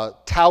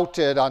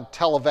touted on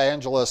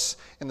televangelists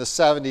in the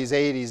 70s,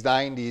 80s,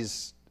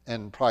 90s,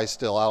 and probably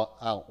still. I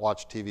don't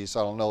watch TV,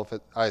 so I don't know if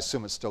I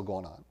assume it's still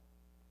going on.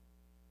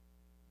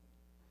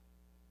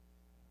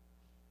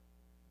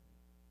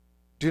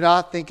 Do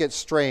not think it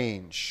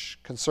strange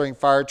concerning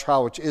fire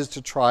trial, which is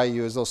to try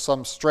you, as though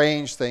some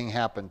strange thing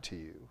happened to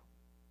you.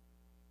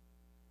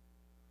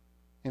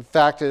 In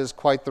fact, it is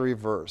quite the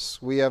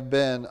reverse. We have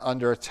been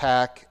under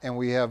attack, and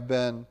we have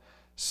been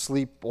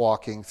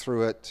sleepwalking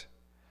through it,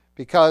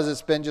 because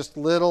it's been just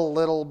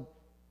little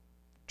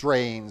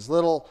drains,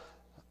 little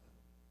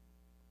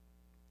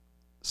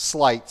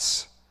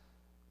slights,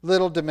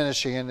 little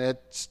diminishing, and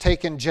it's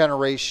taken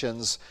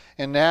generations,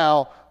 and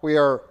now we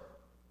are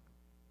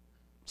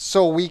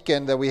so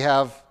weakened that we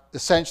have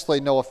essentially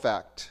no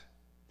effect.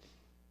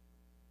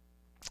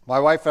 My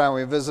wife and I,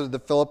 when we visited the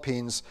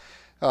Philippines,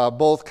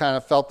 both kind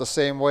of felt the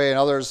same way, and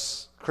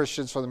others,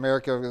 Christians from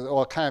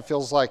America, it kind of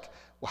feels like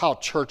how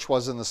church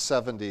was in the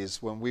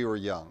 70s when we were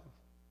young,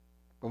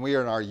 when we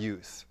were in our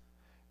youth.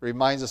 It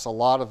reminds us a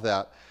lot of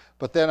that.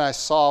 But then I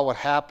saw what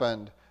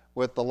happened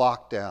with the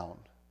lockdown.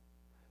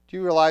 Do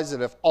you realize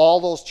that if all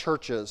those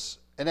churches,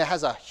 and it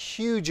has a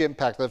huge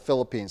impact on the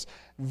Philippines,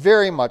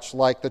 very much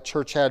like the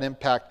church had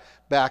impact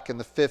back in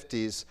the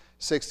 50s,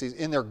 60s,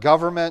 in their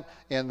government,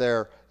 in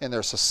their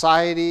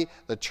society,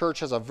 the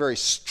church has a very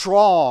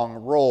strong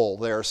role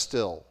there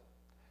still.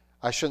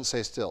 I shouldn't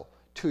say still,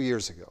 2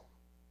 years ago.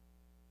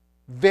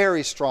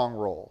 Very strong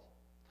role.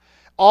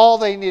 All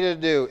they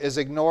needed to do is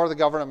ignore the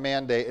government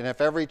mandate, and if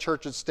every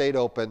church had stayed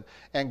open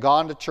and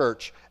gone to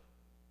church,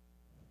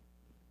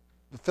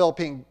 the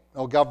Philippine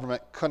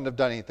government couldn't have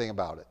done anything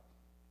about it.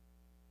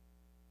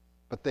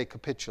 But they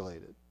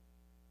capitulated.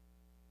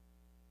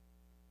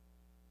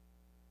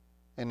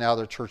 And now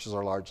their churches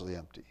are largely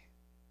empty.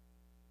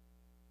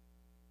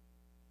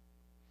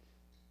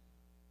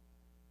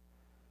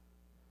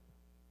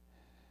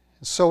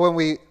 So when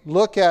we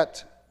look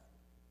at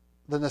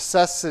the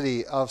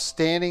necessity of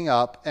standing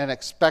up and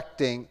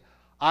expecting,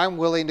 I'm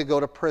willing to go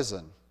to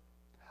prison.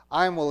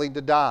 I'm willing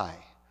to die.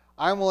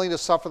 I'm willing to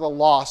suffer the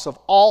loss of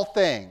all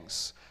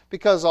things,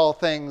 because all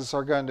things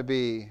are going to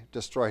be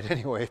destroyed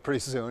anyway pretty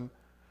soon.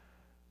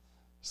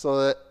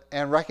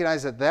 And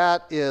recognize that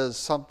that is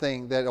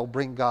something that will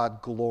bring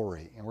God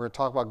glory. And we're going to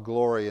talk about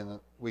glory in the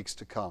weeks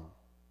to come.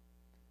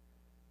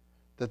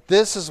 That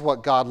this is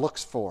what God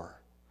looks for.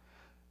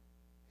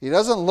 He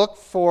doesn't look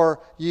for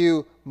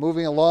you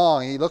moving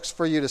along. He looks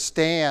for you to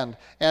stand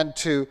and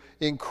to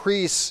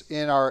increase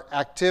in our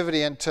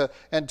activity and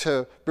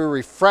to be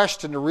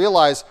refreshed and to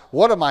realize,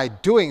 what am I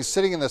doing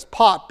sitting in this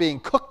pot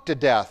being cooked to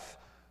death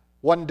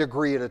 1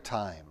 degree at a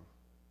time?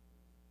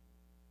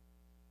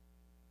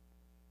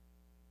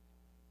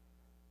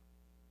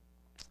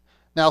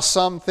 Now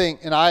some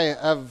think, and I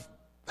have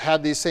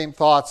had these same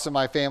thoughts, and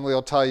my family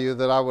will tell you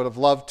that I would have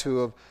loved to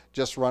have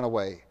just run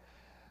away.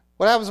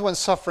 What happens when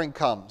suffering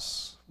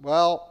comes?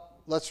 Well,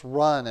 let's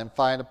run and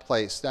find a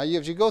place. Now,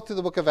 as you go through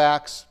the book of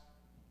Acts,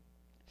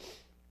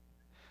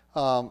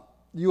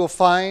 you will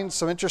find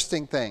some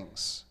interesting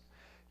things.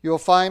 You will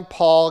find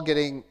Paul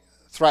getting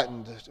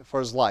threatened for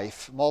his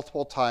life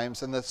multiple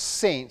times, and the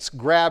saints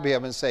grab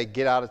him and say,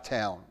 get out of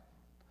town.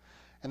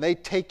 And they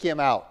take him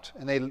out,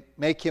 and they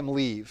make him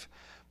leave.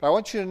 But I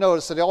want you to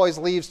notice that he always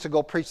leaves to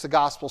go preach the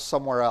gospel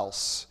somewhere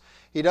else.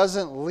 He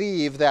doesn't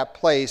leave that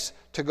place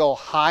to go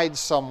hide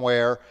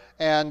somewhere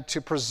and to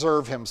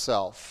preserve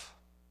himself.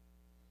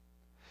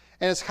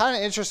 And it's kind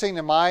of interesting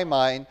in my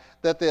mind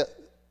that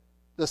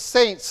the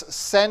saints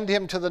send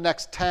him to the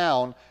next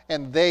town,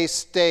 and they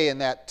stay in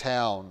that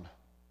town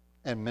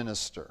and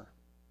minister.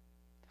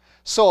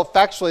 So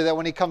effectually that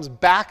when he comes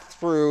back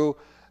through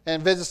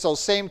and visits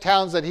those same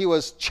towns that he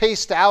was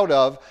chased out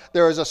of,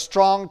 there is a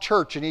strong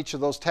church in each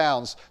of those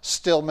towns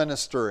still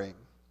ministering.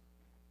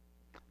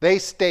 They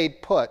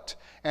stayed put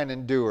and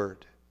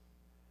endured.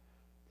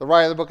 The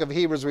writer of the book of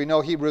Hebrews, we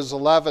know Hebrews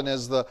 11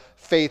 is the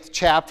faith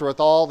chapter with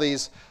all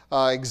these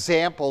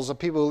examples of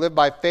people who live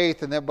by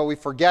faith, but we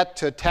forget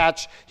to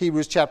attach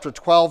Hebrews chapter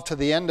 12 to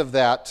the end of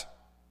that.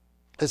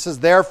 This is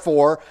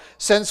therefore,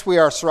 since we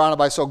are surrounded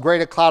by so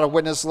great a cloud of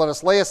witnesses, let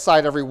us lay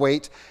aside every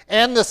weight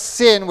and the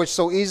sin which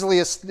so easily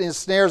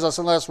ensnares us,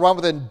 and let us run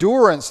with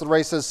endurance the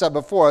race that is set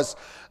before us,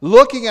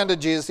 looking unto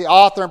Jesus, the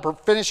author and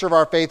finisher of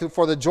our faith, who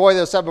for the joy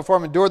that was set before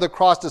him endured the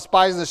cross,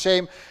 despising the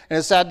shame, and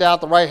has sat down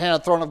at the right hand of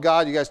the throne of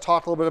God. You guys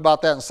talked a little bit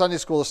about that in Sunday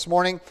school this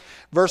morning.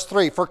 Verse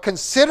 3, for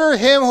consider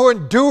him who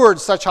endured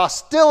such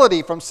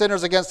hostility from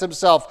sinners against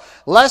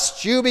himself,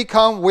 lest you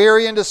become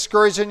weary and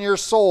discouraged in your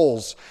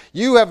souls.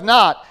 You have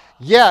not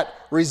yet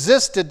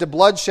resisted to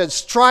bloodshed,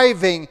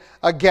 striving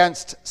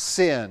against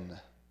sin.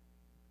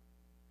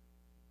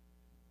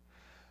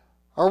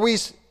 Are we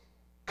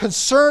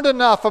concerned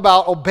enough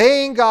about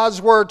obeying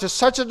God's word to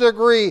such a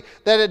degree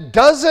that it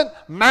doesn't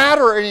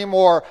matter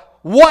anymore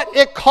what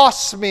it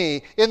costs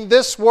me in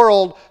this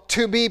world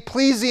to be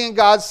pleasing in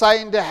God's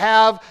sight and to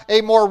have a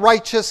more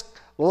righteous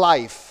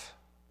life?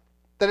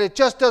 That it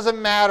just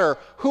doesn't matter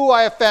who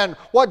I offend,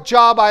 what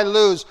job I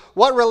lose,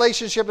 what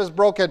relationship is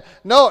broken.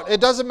 No, it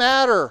doesn't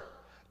matter.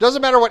 It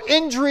doesn't matter what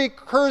injury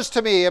occurs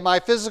to me in my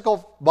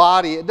physical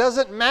body. It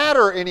doesn't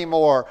matter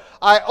anymore.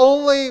 I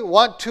only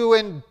want to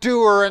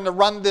endure and to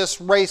run this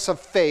race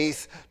of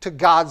faith to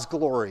God's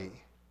glory.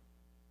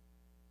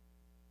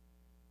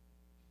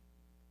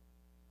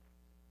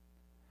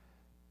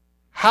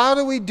 How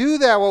do we do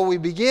that? Well, we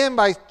begin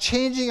by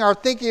changing our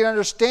thinking and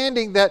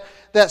understanding that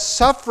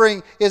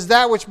suffering is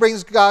that which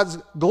brings God's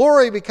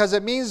glory, because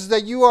it means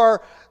that you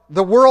are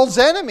the world's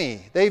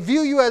enemy. They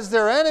view you as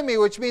their enemy,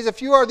 which means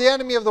if you are the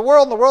enemy of the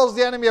world and the world is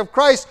the enemy of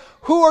Christ,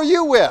 who are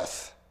you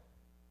with?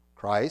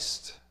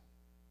 Christ.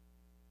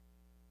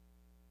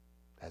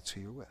 That's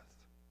who you're with.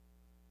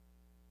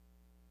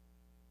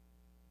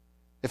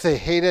 If they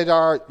hated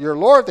your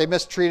Lord, if they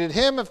mistreated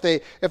him, if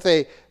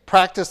they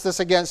practiced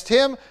this against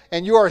him,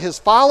 and you are his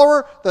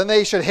follower, then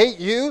they should hate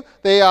you.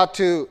 They ought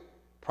to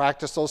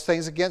practice those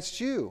things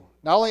against you.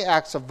 Not only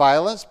acts of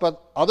violence,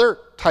 but other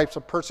types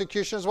of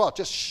persecution as well.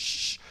 Just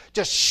shh.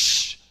 Just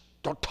shh.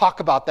 Don't talk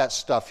about that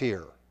stuff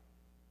here.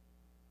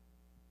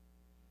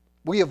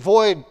 We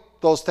avoid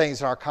those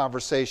things in our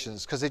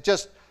conversations because they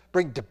just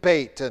bring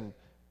debate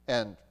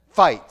and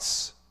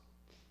fights.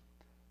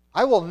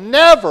 I will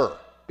never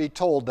be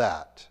told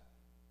that.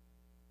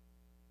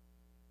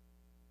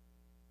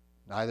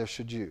 Neither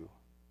should you.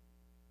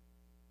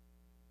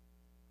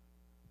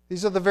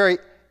 These are the very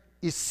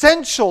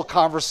essential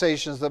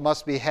conversations that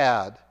must be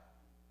had.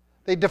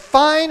 They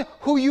define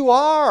who you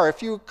are.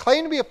 If you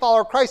claim to be a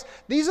follower of Christ,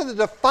 these are the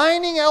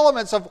defining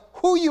elements of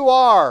who you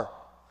are.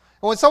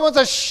 And when someone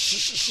says,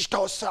 shh,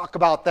 don't talk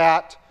about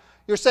that,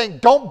 you're saying,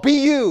 don't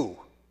be you.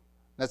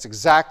 That's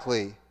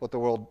exactly what the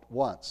world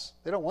wants.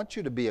 They don't want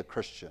you to be a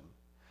Christian.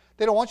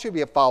 They don't want you to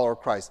be a follower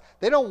of Christ.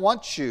 They don't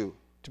want you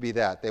to be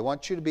that. They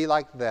want you to be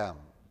like them.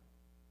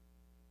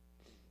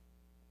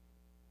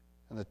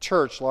 And the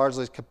church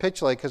largely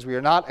capitulates because we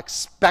are not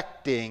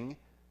expecting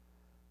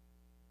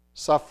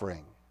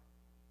suffering.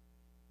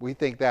 We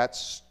think that's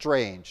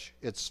strange.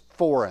 It's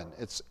foreign.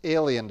 It's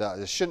alien to us.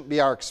 It shouldn't be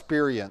our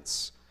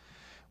experience.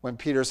 When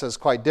Peter says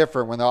quite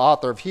different, when the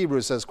author of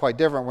Hebrews says quite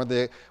different,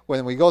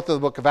 when we go through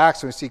the book of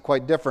Acts, we see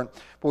quite different.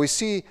 But we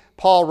see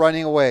Paul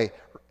running away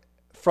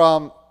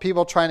from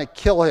people trying to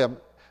kill him,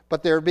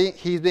 but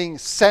he's being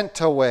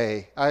sent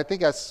away. I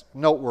think that's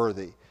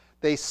noteworthy.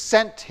 They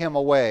sent him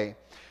away.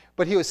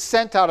 But he was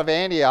sent out of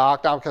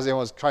Antioch, not because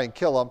anyone was trying to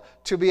kill him,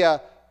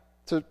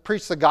 to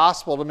preach the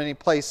gospel to many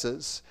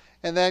places.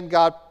 And then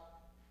God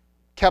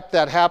kept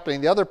that happening.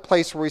 The other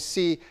place where we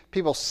see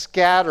people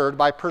scattered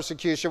by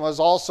persecution was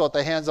also at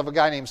the hands of a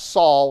guy named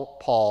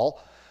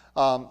Paul,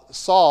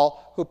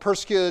 who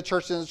persecuted the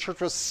church, and the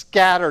church was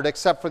scattered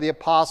except for the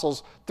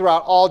apostles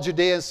throughout all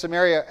Judea and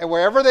Samaria. And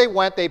wherever they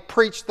went, they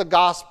preached the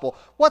gospel.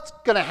 What's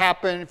going to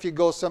happen if you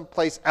go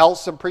someplace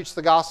else and preach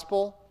the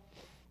gospel?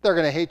 They're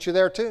going to hate you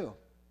there too.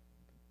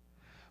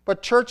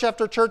 But church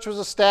after church was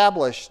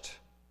established.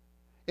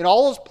 In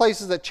all those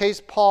places that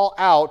chased Paul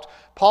out,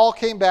 Paul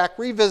came back,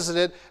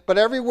 revisited, but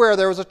everywhere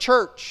there was a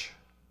church.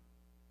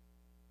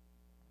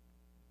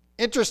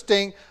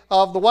 Interesting,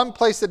 the one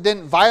place that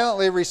didn't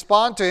violently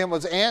respond to him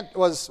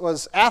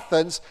was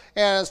Athens,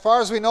 and as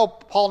far as we know,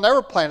 Paul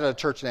never planted a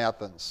church in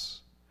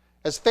Athens.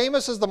 As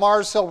famous as the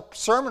Mars Hill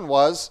sermon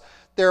was,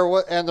 there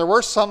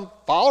were some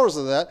followers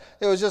of that,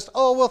 it was just,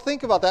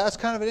 think about that, that's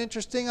kind of an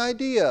interesting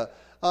idea.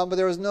 But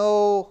there was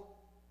no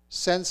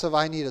sense of,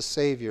 I need a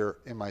Savior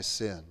in my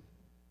sin.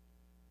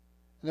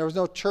 And there was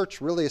no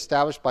church really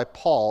established by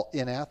Paul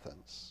in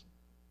Athens.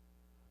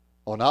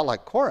 Oh, not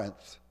like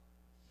Corinth,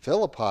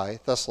 Philippi,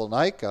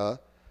 Thessalonica.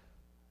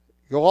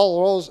 You go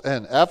all those,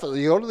 and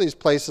you go to these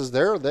places,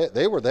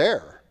 they were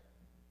there.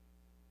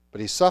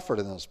 But he suffered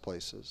in those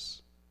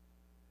places.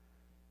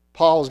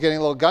 Paul was getting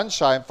a little gun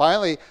shy, and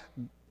finally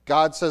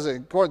God says,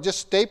 just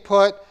stay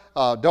put,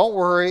 don't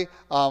worry.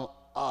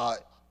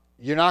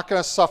 You're not going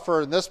to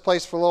suffer in this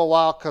place for a little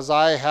while because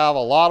I have a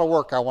lot of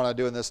work I want to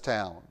do in this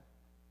town.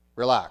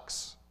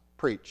 Relax.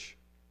 Preach.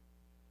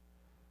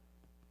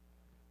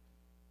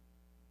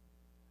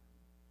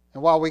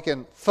 And while we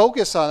can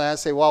focus on that and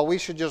say, well, we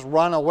should just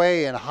run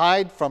away and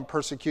hide from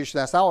persecution,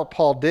 that's not what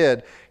Paul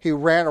did. He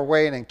ran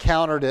away and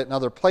encountered it in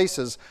other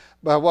places.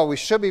 But what we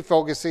should be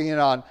focusing in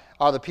on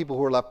are the people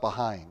who are left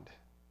behind.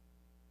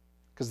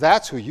 Because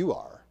that's who you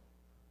are.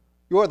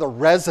 You are the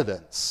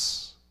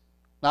residents,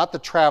 not the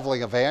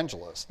traveling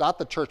evangelist, not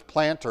the church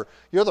planter.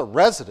 You're the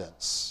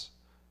residents.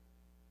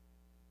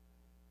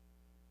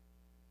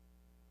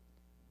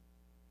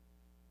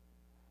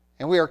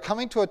 And we are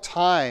coming to a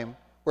time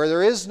where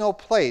there is no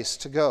place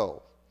to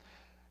go.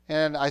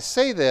 And I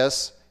say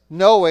this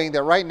knowing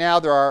that right now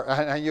there are,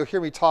 and you'll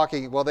hear me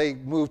talking, well, they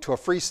moved to a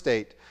free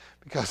state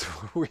because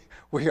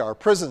we are a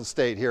prison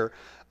state here.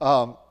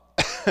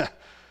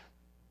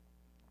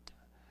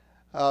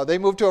 They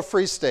moved to a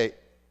free state,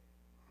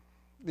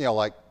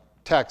 like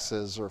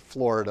Texas or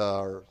Florida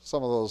or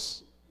some of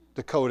those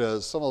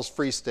Dakotas, some of those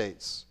free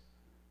states.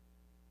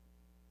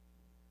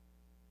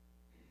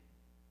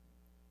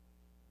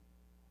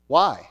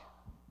 Why?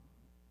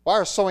 Why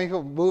are so many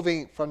people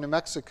moving from New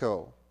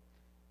Mexico?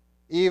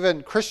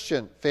 Even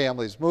Christian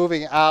families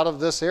moving out of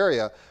this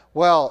area.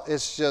 Well,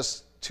 it's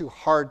just too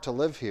hard to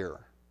live here.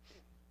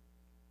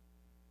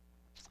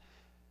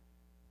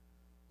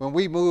 When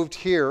we moved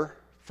here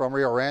from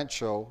Rio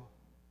Rancho,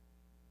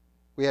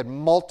 we had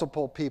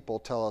multiple people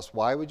tell us,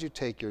 why would you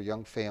take your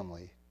young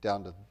family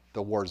down to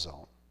the war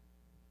zone?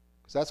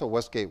 Because that's what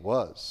Westgate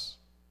was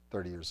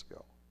 30 years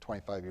ago,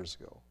 25 years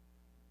ago.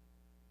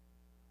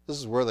 This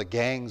is where the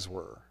gangs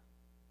were.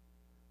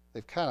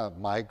 They've kind of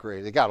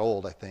migrated. They got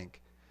old, I think.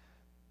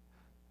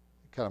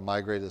 They kind of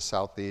migrated to the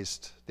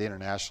southeast, the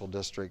International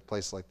District,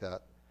 places like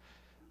that.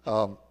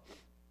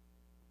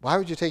 Why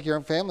would you take your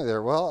own family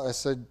there? Well, I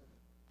said,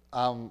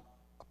 I'm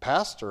a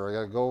pastor. I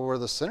got to go where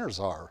the sinners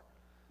are.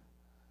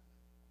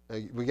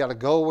 We got to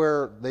go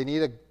where they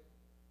need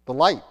the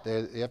light.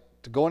 They have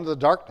to go into the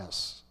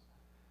darkness.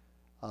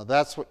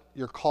 That's what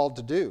you're called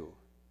to do.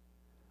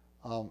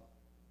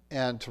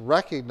 And to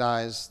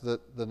recognize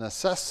the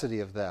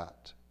necessity of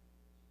that.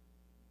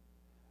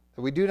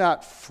 That we do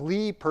not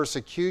flee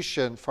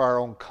persecution for our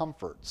own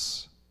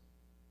comforts.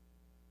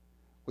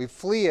 We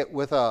flee it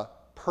with a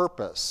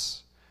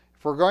purpose.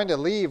 If we're going to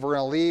leave, we're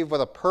going to leave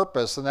with a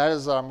purpose, and that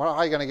is that I'm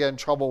probably going to get in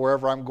trouble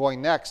wherever I'm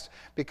going next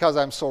because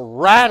I'm so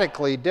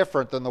radically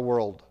different than the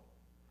world.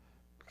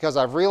 Because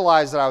I've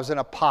realized that I was in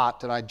a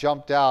pot and I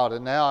jumped out,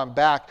 and now I'm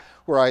back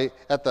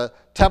at the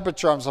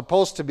temperature I'm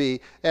supposed to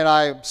be, and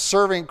I'm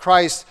serving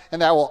Christ,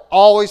 and that will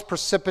always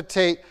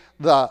precipitate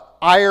the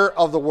ire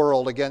of the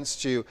world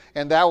against you,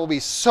 and that will be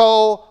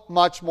so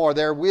much more.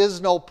 There is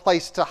no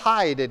place to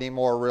hide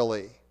anymore,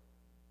 really.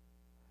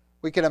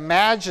 We can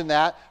imagine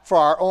that for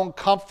our own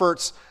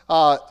comforts,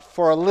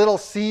 for a little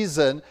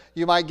season,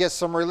 you might get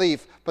some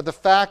relief. But the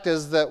fact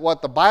is that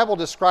what the Bible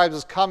describes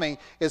as coming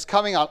is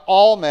coming on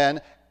all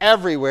men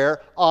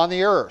everywhere on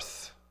the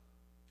earth.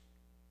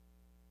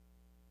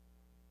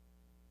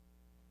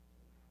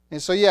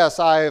 And so, yes,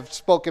 I've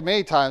spoken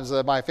many times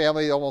that my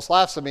family almost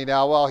laughs at me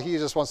now. Well, he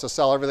just wants to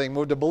sell everything,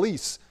 move to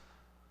Belize.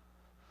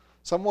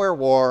 Somewhere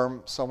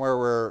warm, somewhere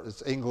where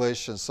it's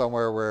English, and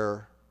somewhere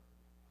where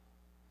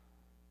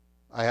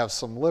I have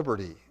some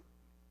liberty.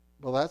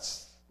 Well,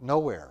 that's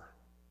nowhere.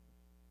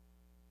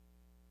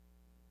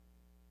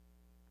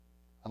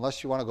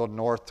 Unless you want to go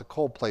north to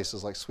cold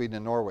places like Sweden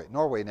and Norway.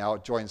 Norway now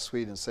joined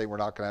Sweden and saying we're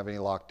not going to have any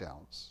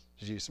lockdowns.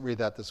 Did you read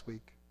that this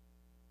week?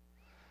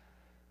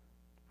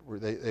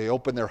 They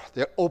opened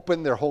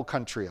their whole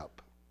country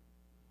up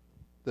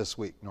this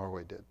week.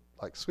 Norway did,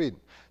 like Sweden.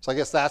 So I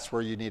guess that's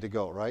where you need to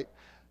go, right?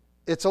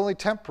 It's only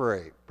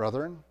temporary,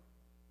 brethren.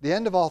 The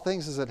end of all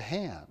things is at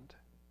hand.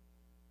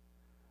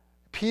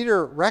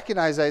 Peter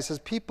recognized that. He says,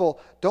 people,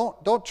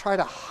 don't try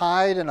to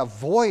hide and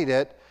avoid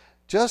it.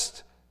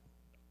 Just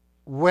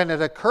when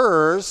it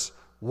occurs,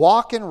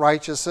 walk in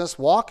righteousness,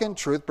 walk in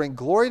truth, bring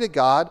glory to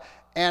God,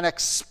 and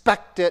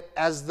expect it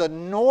as the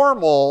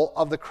normal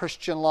of the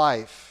Christian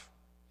life.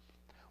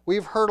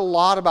 We've heard a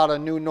lot about a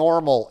new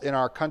normal in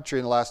our country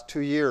in the last 2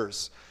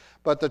 years,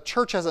 but the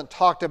church hasn't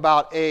talked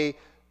about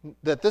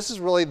that this is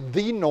really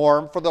the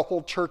norm for the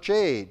whole church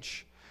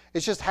age.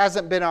 It just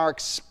hasn't been our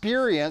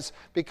experience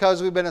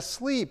because we've been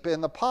asleep in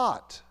the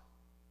pot,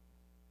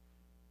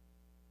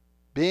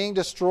 being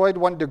destroyed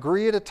one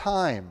degree at a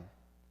time.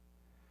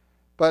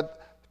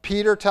 But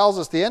Peter tells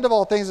us the end of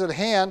all things at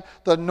hand,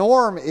 the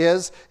norm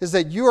is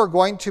that you are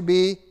going to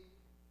be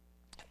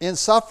in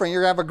suffering.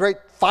 You're going to have a great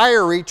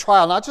fiery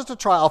trial, not just a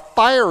trial, a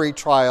fiery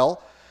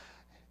trial,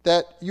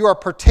 that you are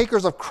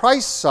partakers of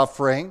Christ's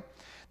suffering,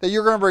 that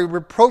you're going to be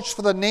reproached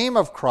for the name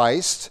of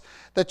Christ,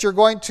 that you're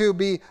going to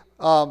be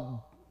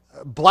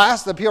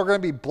that people are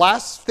going to be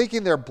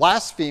thinking they're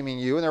blaspheming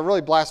you, and they're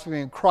really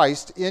blaspheming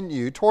Christ in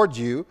you, towards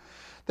you,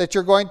 that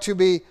you're going to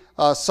be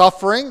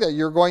suffering, that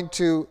you're going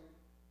to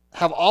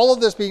have all of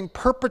this being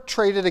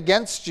perpetrated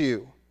against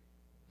you.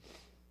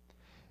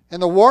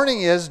 And the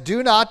warning is,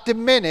 do not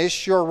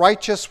diminish your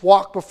righteous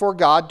walk before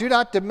God. Do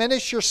not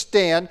diminish your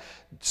stand.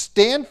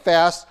 Stand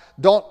fast.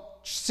 Don't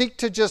seek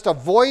to just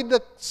avoid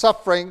the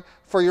suffering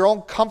for your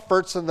own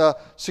comforts and the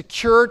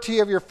security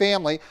of your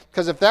family.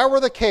 Because if that were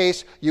the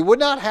case, you would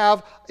not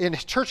have, in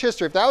church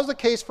history, if that was the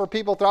case for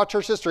people throughout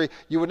church history,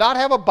 you would not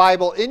have a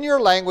Bible in your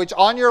language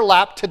on your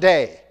lap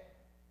today.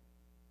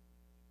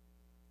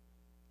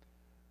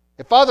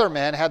 If other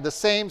men had the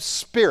same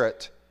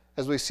spirit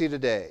as we see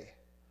today.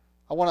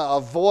 I want to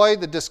avoid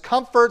the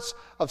discomforts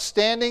of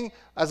standing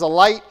as a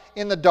light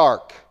in the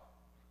dark.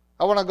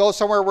 I want to go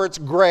somewhere where it's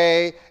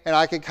gray and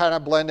I can kind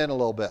of blend in a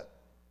little bit.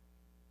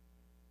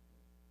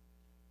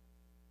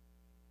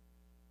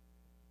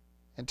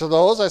 And to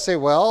those I say,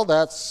 well,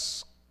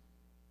 that's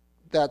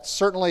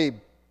certainly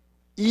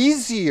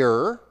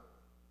easier.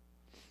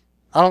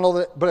 I don't know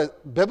that,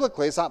 but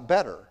biblically it's not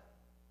better.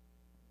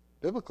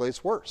 Biblically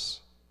it's worse.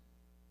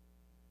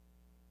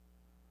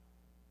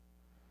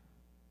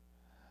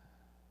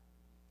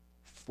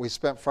 We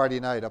spent Friday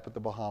night up at the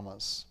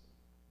Bahamas,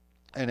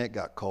 and it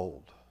got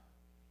cold.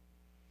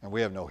 And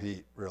we have no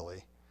heat,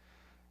 really.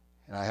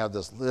 And I have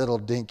this little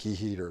dinky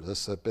heater,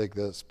 this big,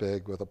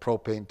 with a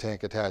propane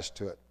tank attached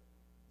to it.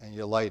 And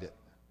you light it.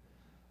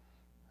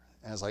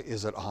 And it's like,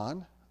 is it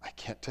on? I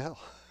can't tell.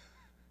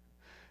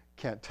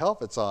 Can't tell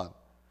if it's on.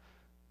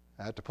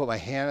 I have to put my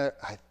hand in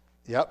it.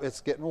 Yep,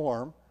 it's getting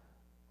warm.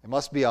 It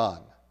must be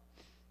on.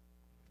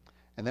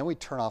 And then we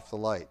turn off the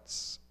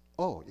lights.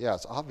 Oh, yeah,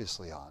 it's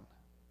obviously on.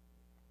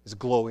 It's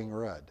glowing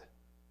red.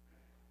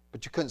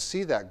 But you couldn't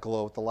see that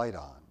glow with the light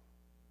on.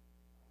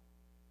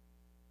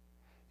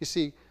 You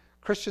see,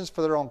 Christians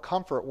for their own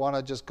comfort want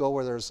to just go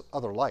where there's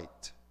other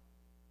light.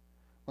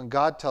 When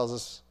God tells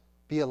us,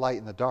 be a light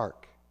in the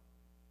dark.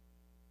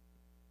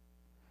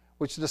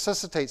 Which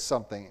necessitates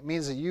something. It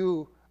means that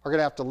you are going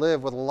to have to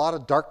live with a lot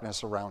of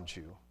darkness around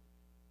you.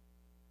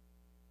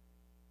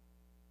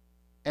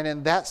 And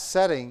in that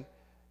setting,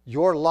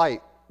 your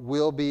light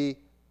will be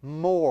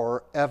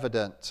more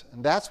evident.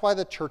 And that's why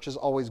the church has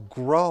always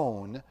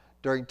grown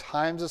during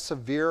times of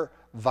severe,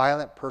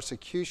 violent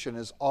persecution,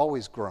 has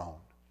always grown.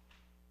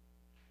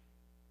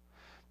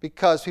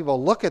 Because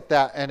people look at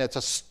that and it's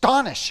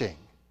astonishing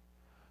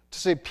to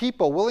see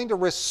people willing to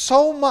risk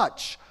so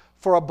much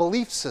for a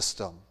belief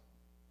system.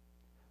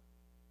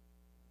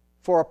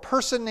 For a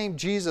person named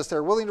Jesus,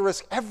 they're willing to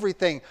risk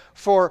everything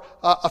for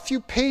a few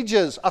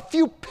pages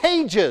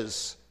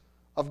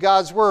of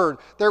God's Word.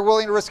 They're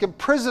willing to risk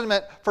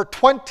imprisonment for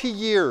 20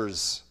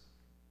 years.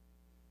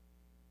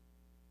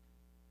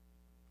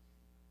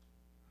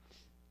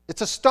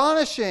 It's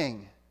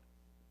astonishing.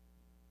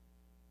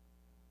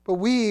 But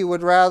we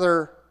would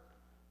rather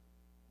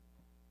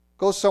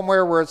go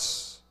somewhere where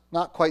it's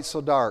not quite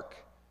so dark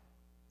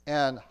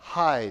and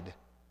hide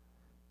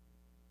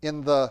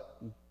in the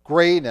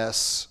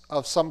grayness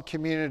of some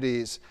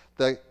communities,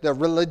 the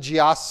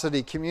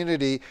religiosity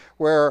community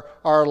where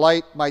our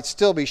light might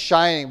still be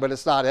shining, but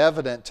it's not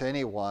evident to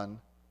anyone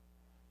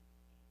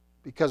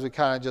because we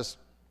kind of just,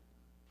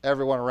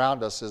 everyone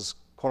around us is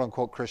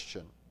quote-unquote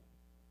Christian.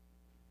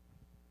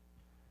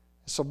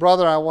 So,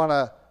 brother, I want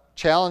to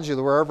challenge you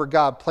that wherever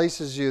God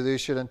places you, that you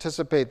should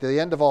anticipate that the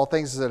end of all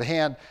things is at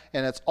hand,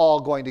 and it's all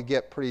going to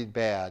get pretty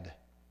bad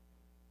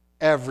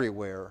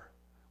everywhere.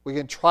 We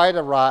can try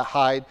to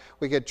hide,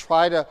 we can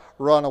try to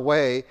run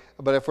away,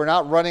 but if we're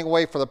not running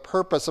away for the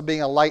purpose of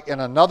being a light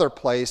in another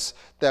place,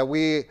 that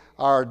we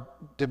are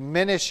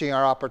diminishing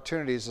our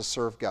opportunities to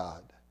serve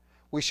God.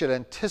 We should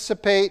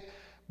anticipate,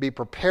 be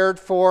prepared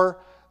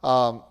for,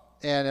 and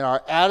in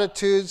our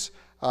attitudes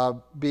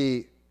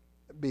be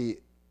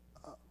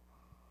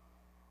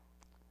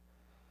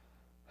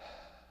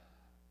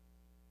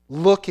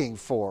looking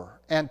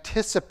for,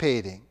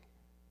 anticipating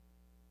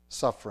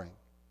suffering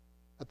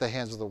at the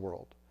hands of the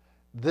world.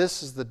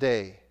 This is the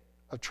day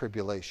of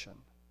tribulation.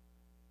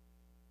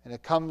 And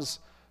it comes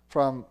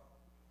from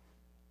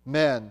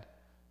men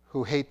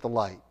who hate the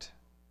light.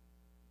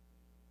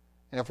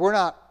 And if we're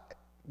not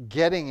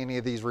getting any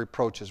of these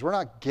reproaches, we're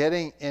not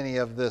getting any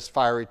of this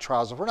fiery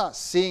trials, if we're not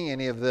seeing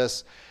any of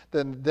this,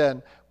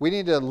 then we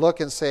need to look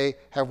and say,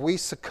 have we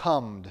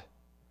succumbed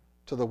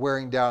to the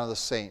wearing down of the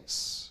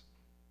saints?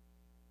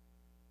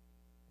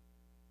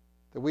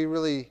 That we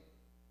really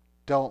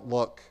don't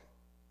look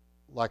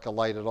like a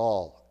light at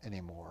all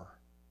anymore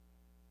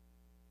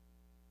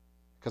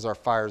because our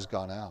fire's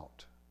gone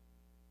out.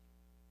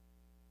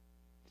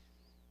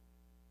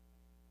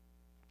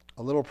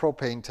 A little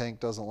propane tank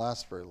doesn't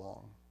last very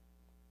long.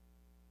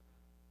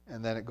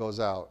 And then it goes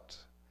out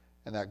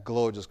and that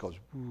glow just goes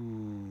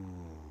woo,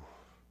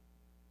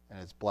 and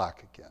it's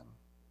black again.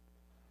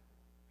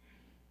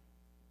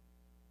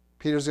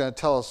 Peter's going to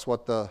tell us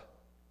what the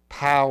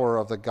power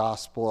of the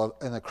gospel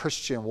and the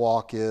Christian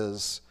walk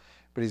is,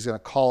 but he's going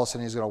to call us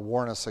and he's going to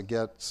warn us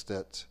against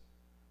it.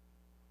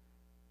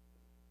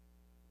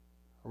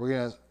 Are we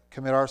going to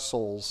commit our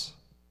souls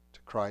to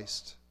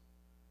Christ?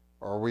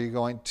 Or are we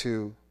going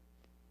to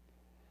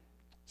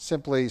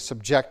simply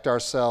subject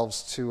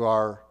ourselves to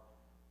our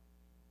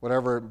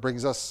whatever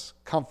brings us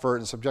comfort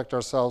and subject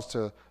ourselves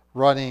to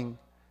running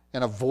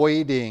and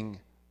avoiding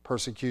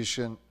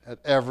persecution at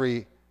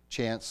every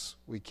chance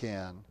we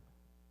can,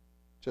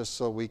 just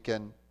so we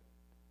can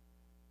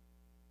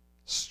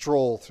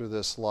stroll through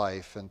this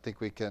life and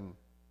think we can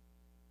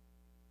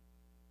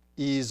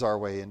ease our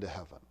way into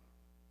heaven.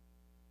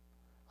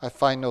 I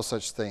find no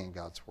such thing in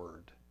God's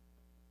Word.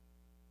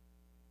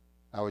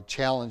 I would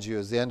challenge you,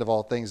 as the end of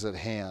all things at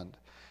hand,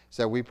 is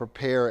that we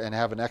prepare and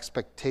have an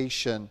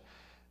expectation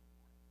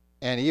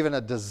and even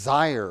a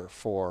desire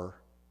for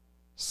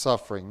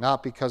suffering,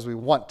 not because we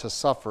want to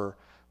suffer,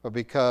 but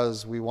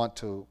because we want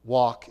to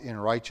walk in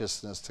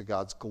righteousness to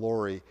God's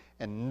glory,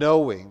 and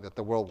knowing that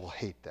the world will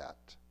hate that.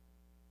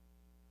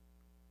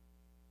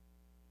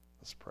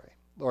 Let's pray.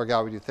 Lord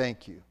God, we do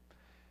thank you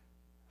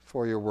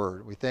for your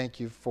word. We thank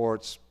you for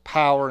its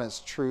power and its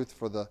truth,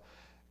 for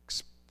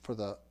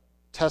the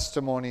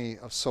testimony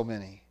of so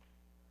many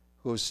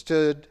who have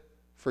stood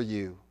for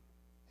you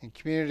in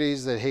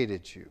communities that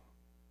hated you,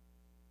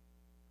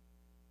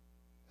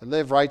 and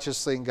live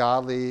righteously and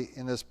godly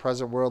in this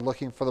present world,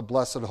 looking for the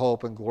blessed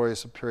hope and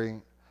glorious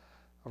appearing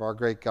of our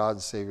great God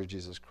and Savior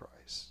Jesus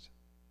Christ.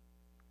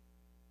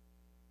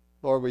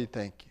 Lord, we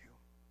thank you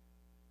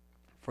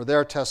for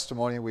their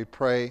testimony. We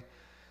pray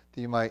that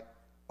you might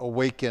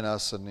awaken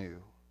us anew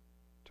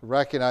to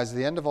recognize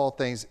the end of all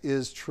things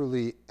is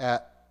truly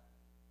at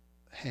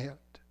hand.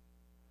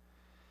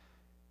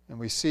 And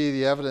we see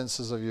the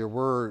evidences of your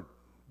word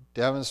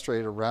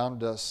demonstrated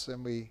around us,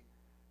 and we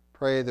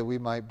pray that we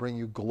might bring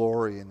you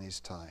glory in these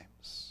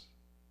times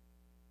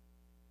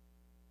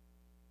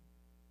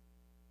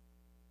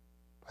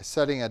by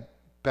setting a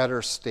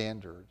better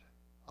standard,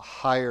 a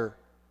higher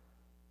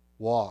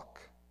walk,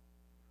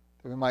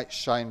 that we might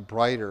shine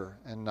brighter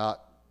and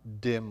not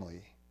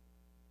dimly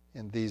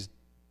in these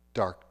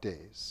dark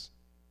days.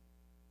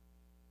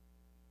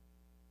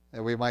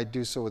 That we might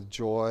do so with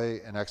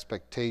joy and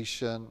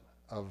expectation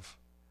of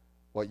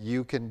what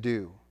you can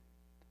do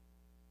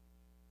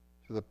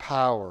through the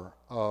power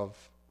of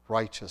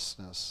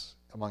righteousness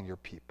among your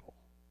people.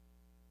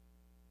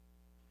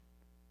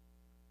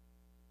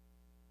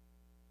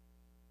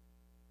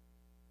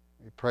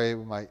 We pray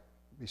we might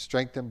be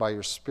strengthened by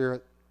your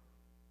Spirit,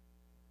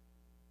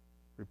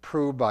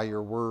 reproved by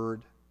your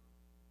word,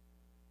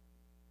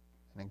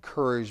 and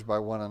encouraged by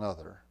one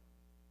another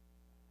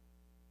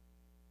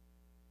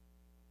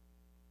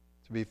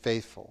to be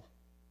faithful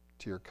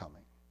to your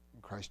coming.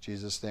 In Christ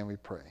Jesus' name we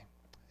pray.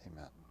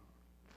 Amen.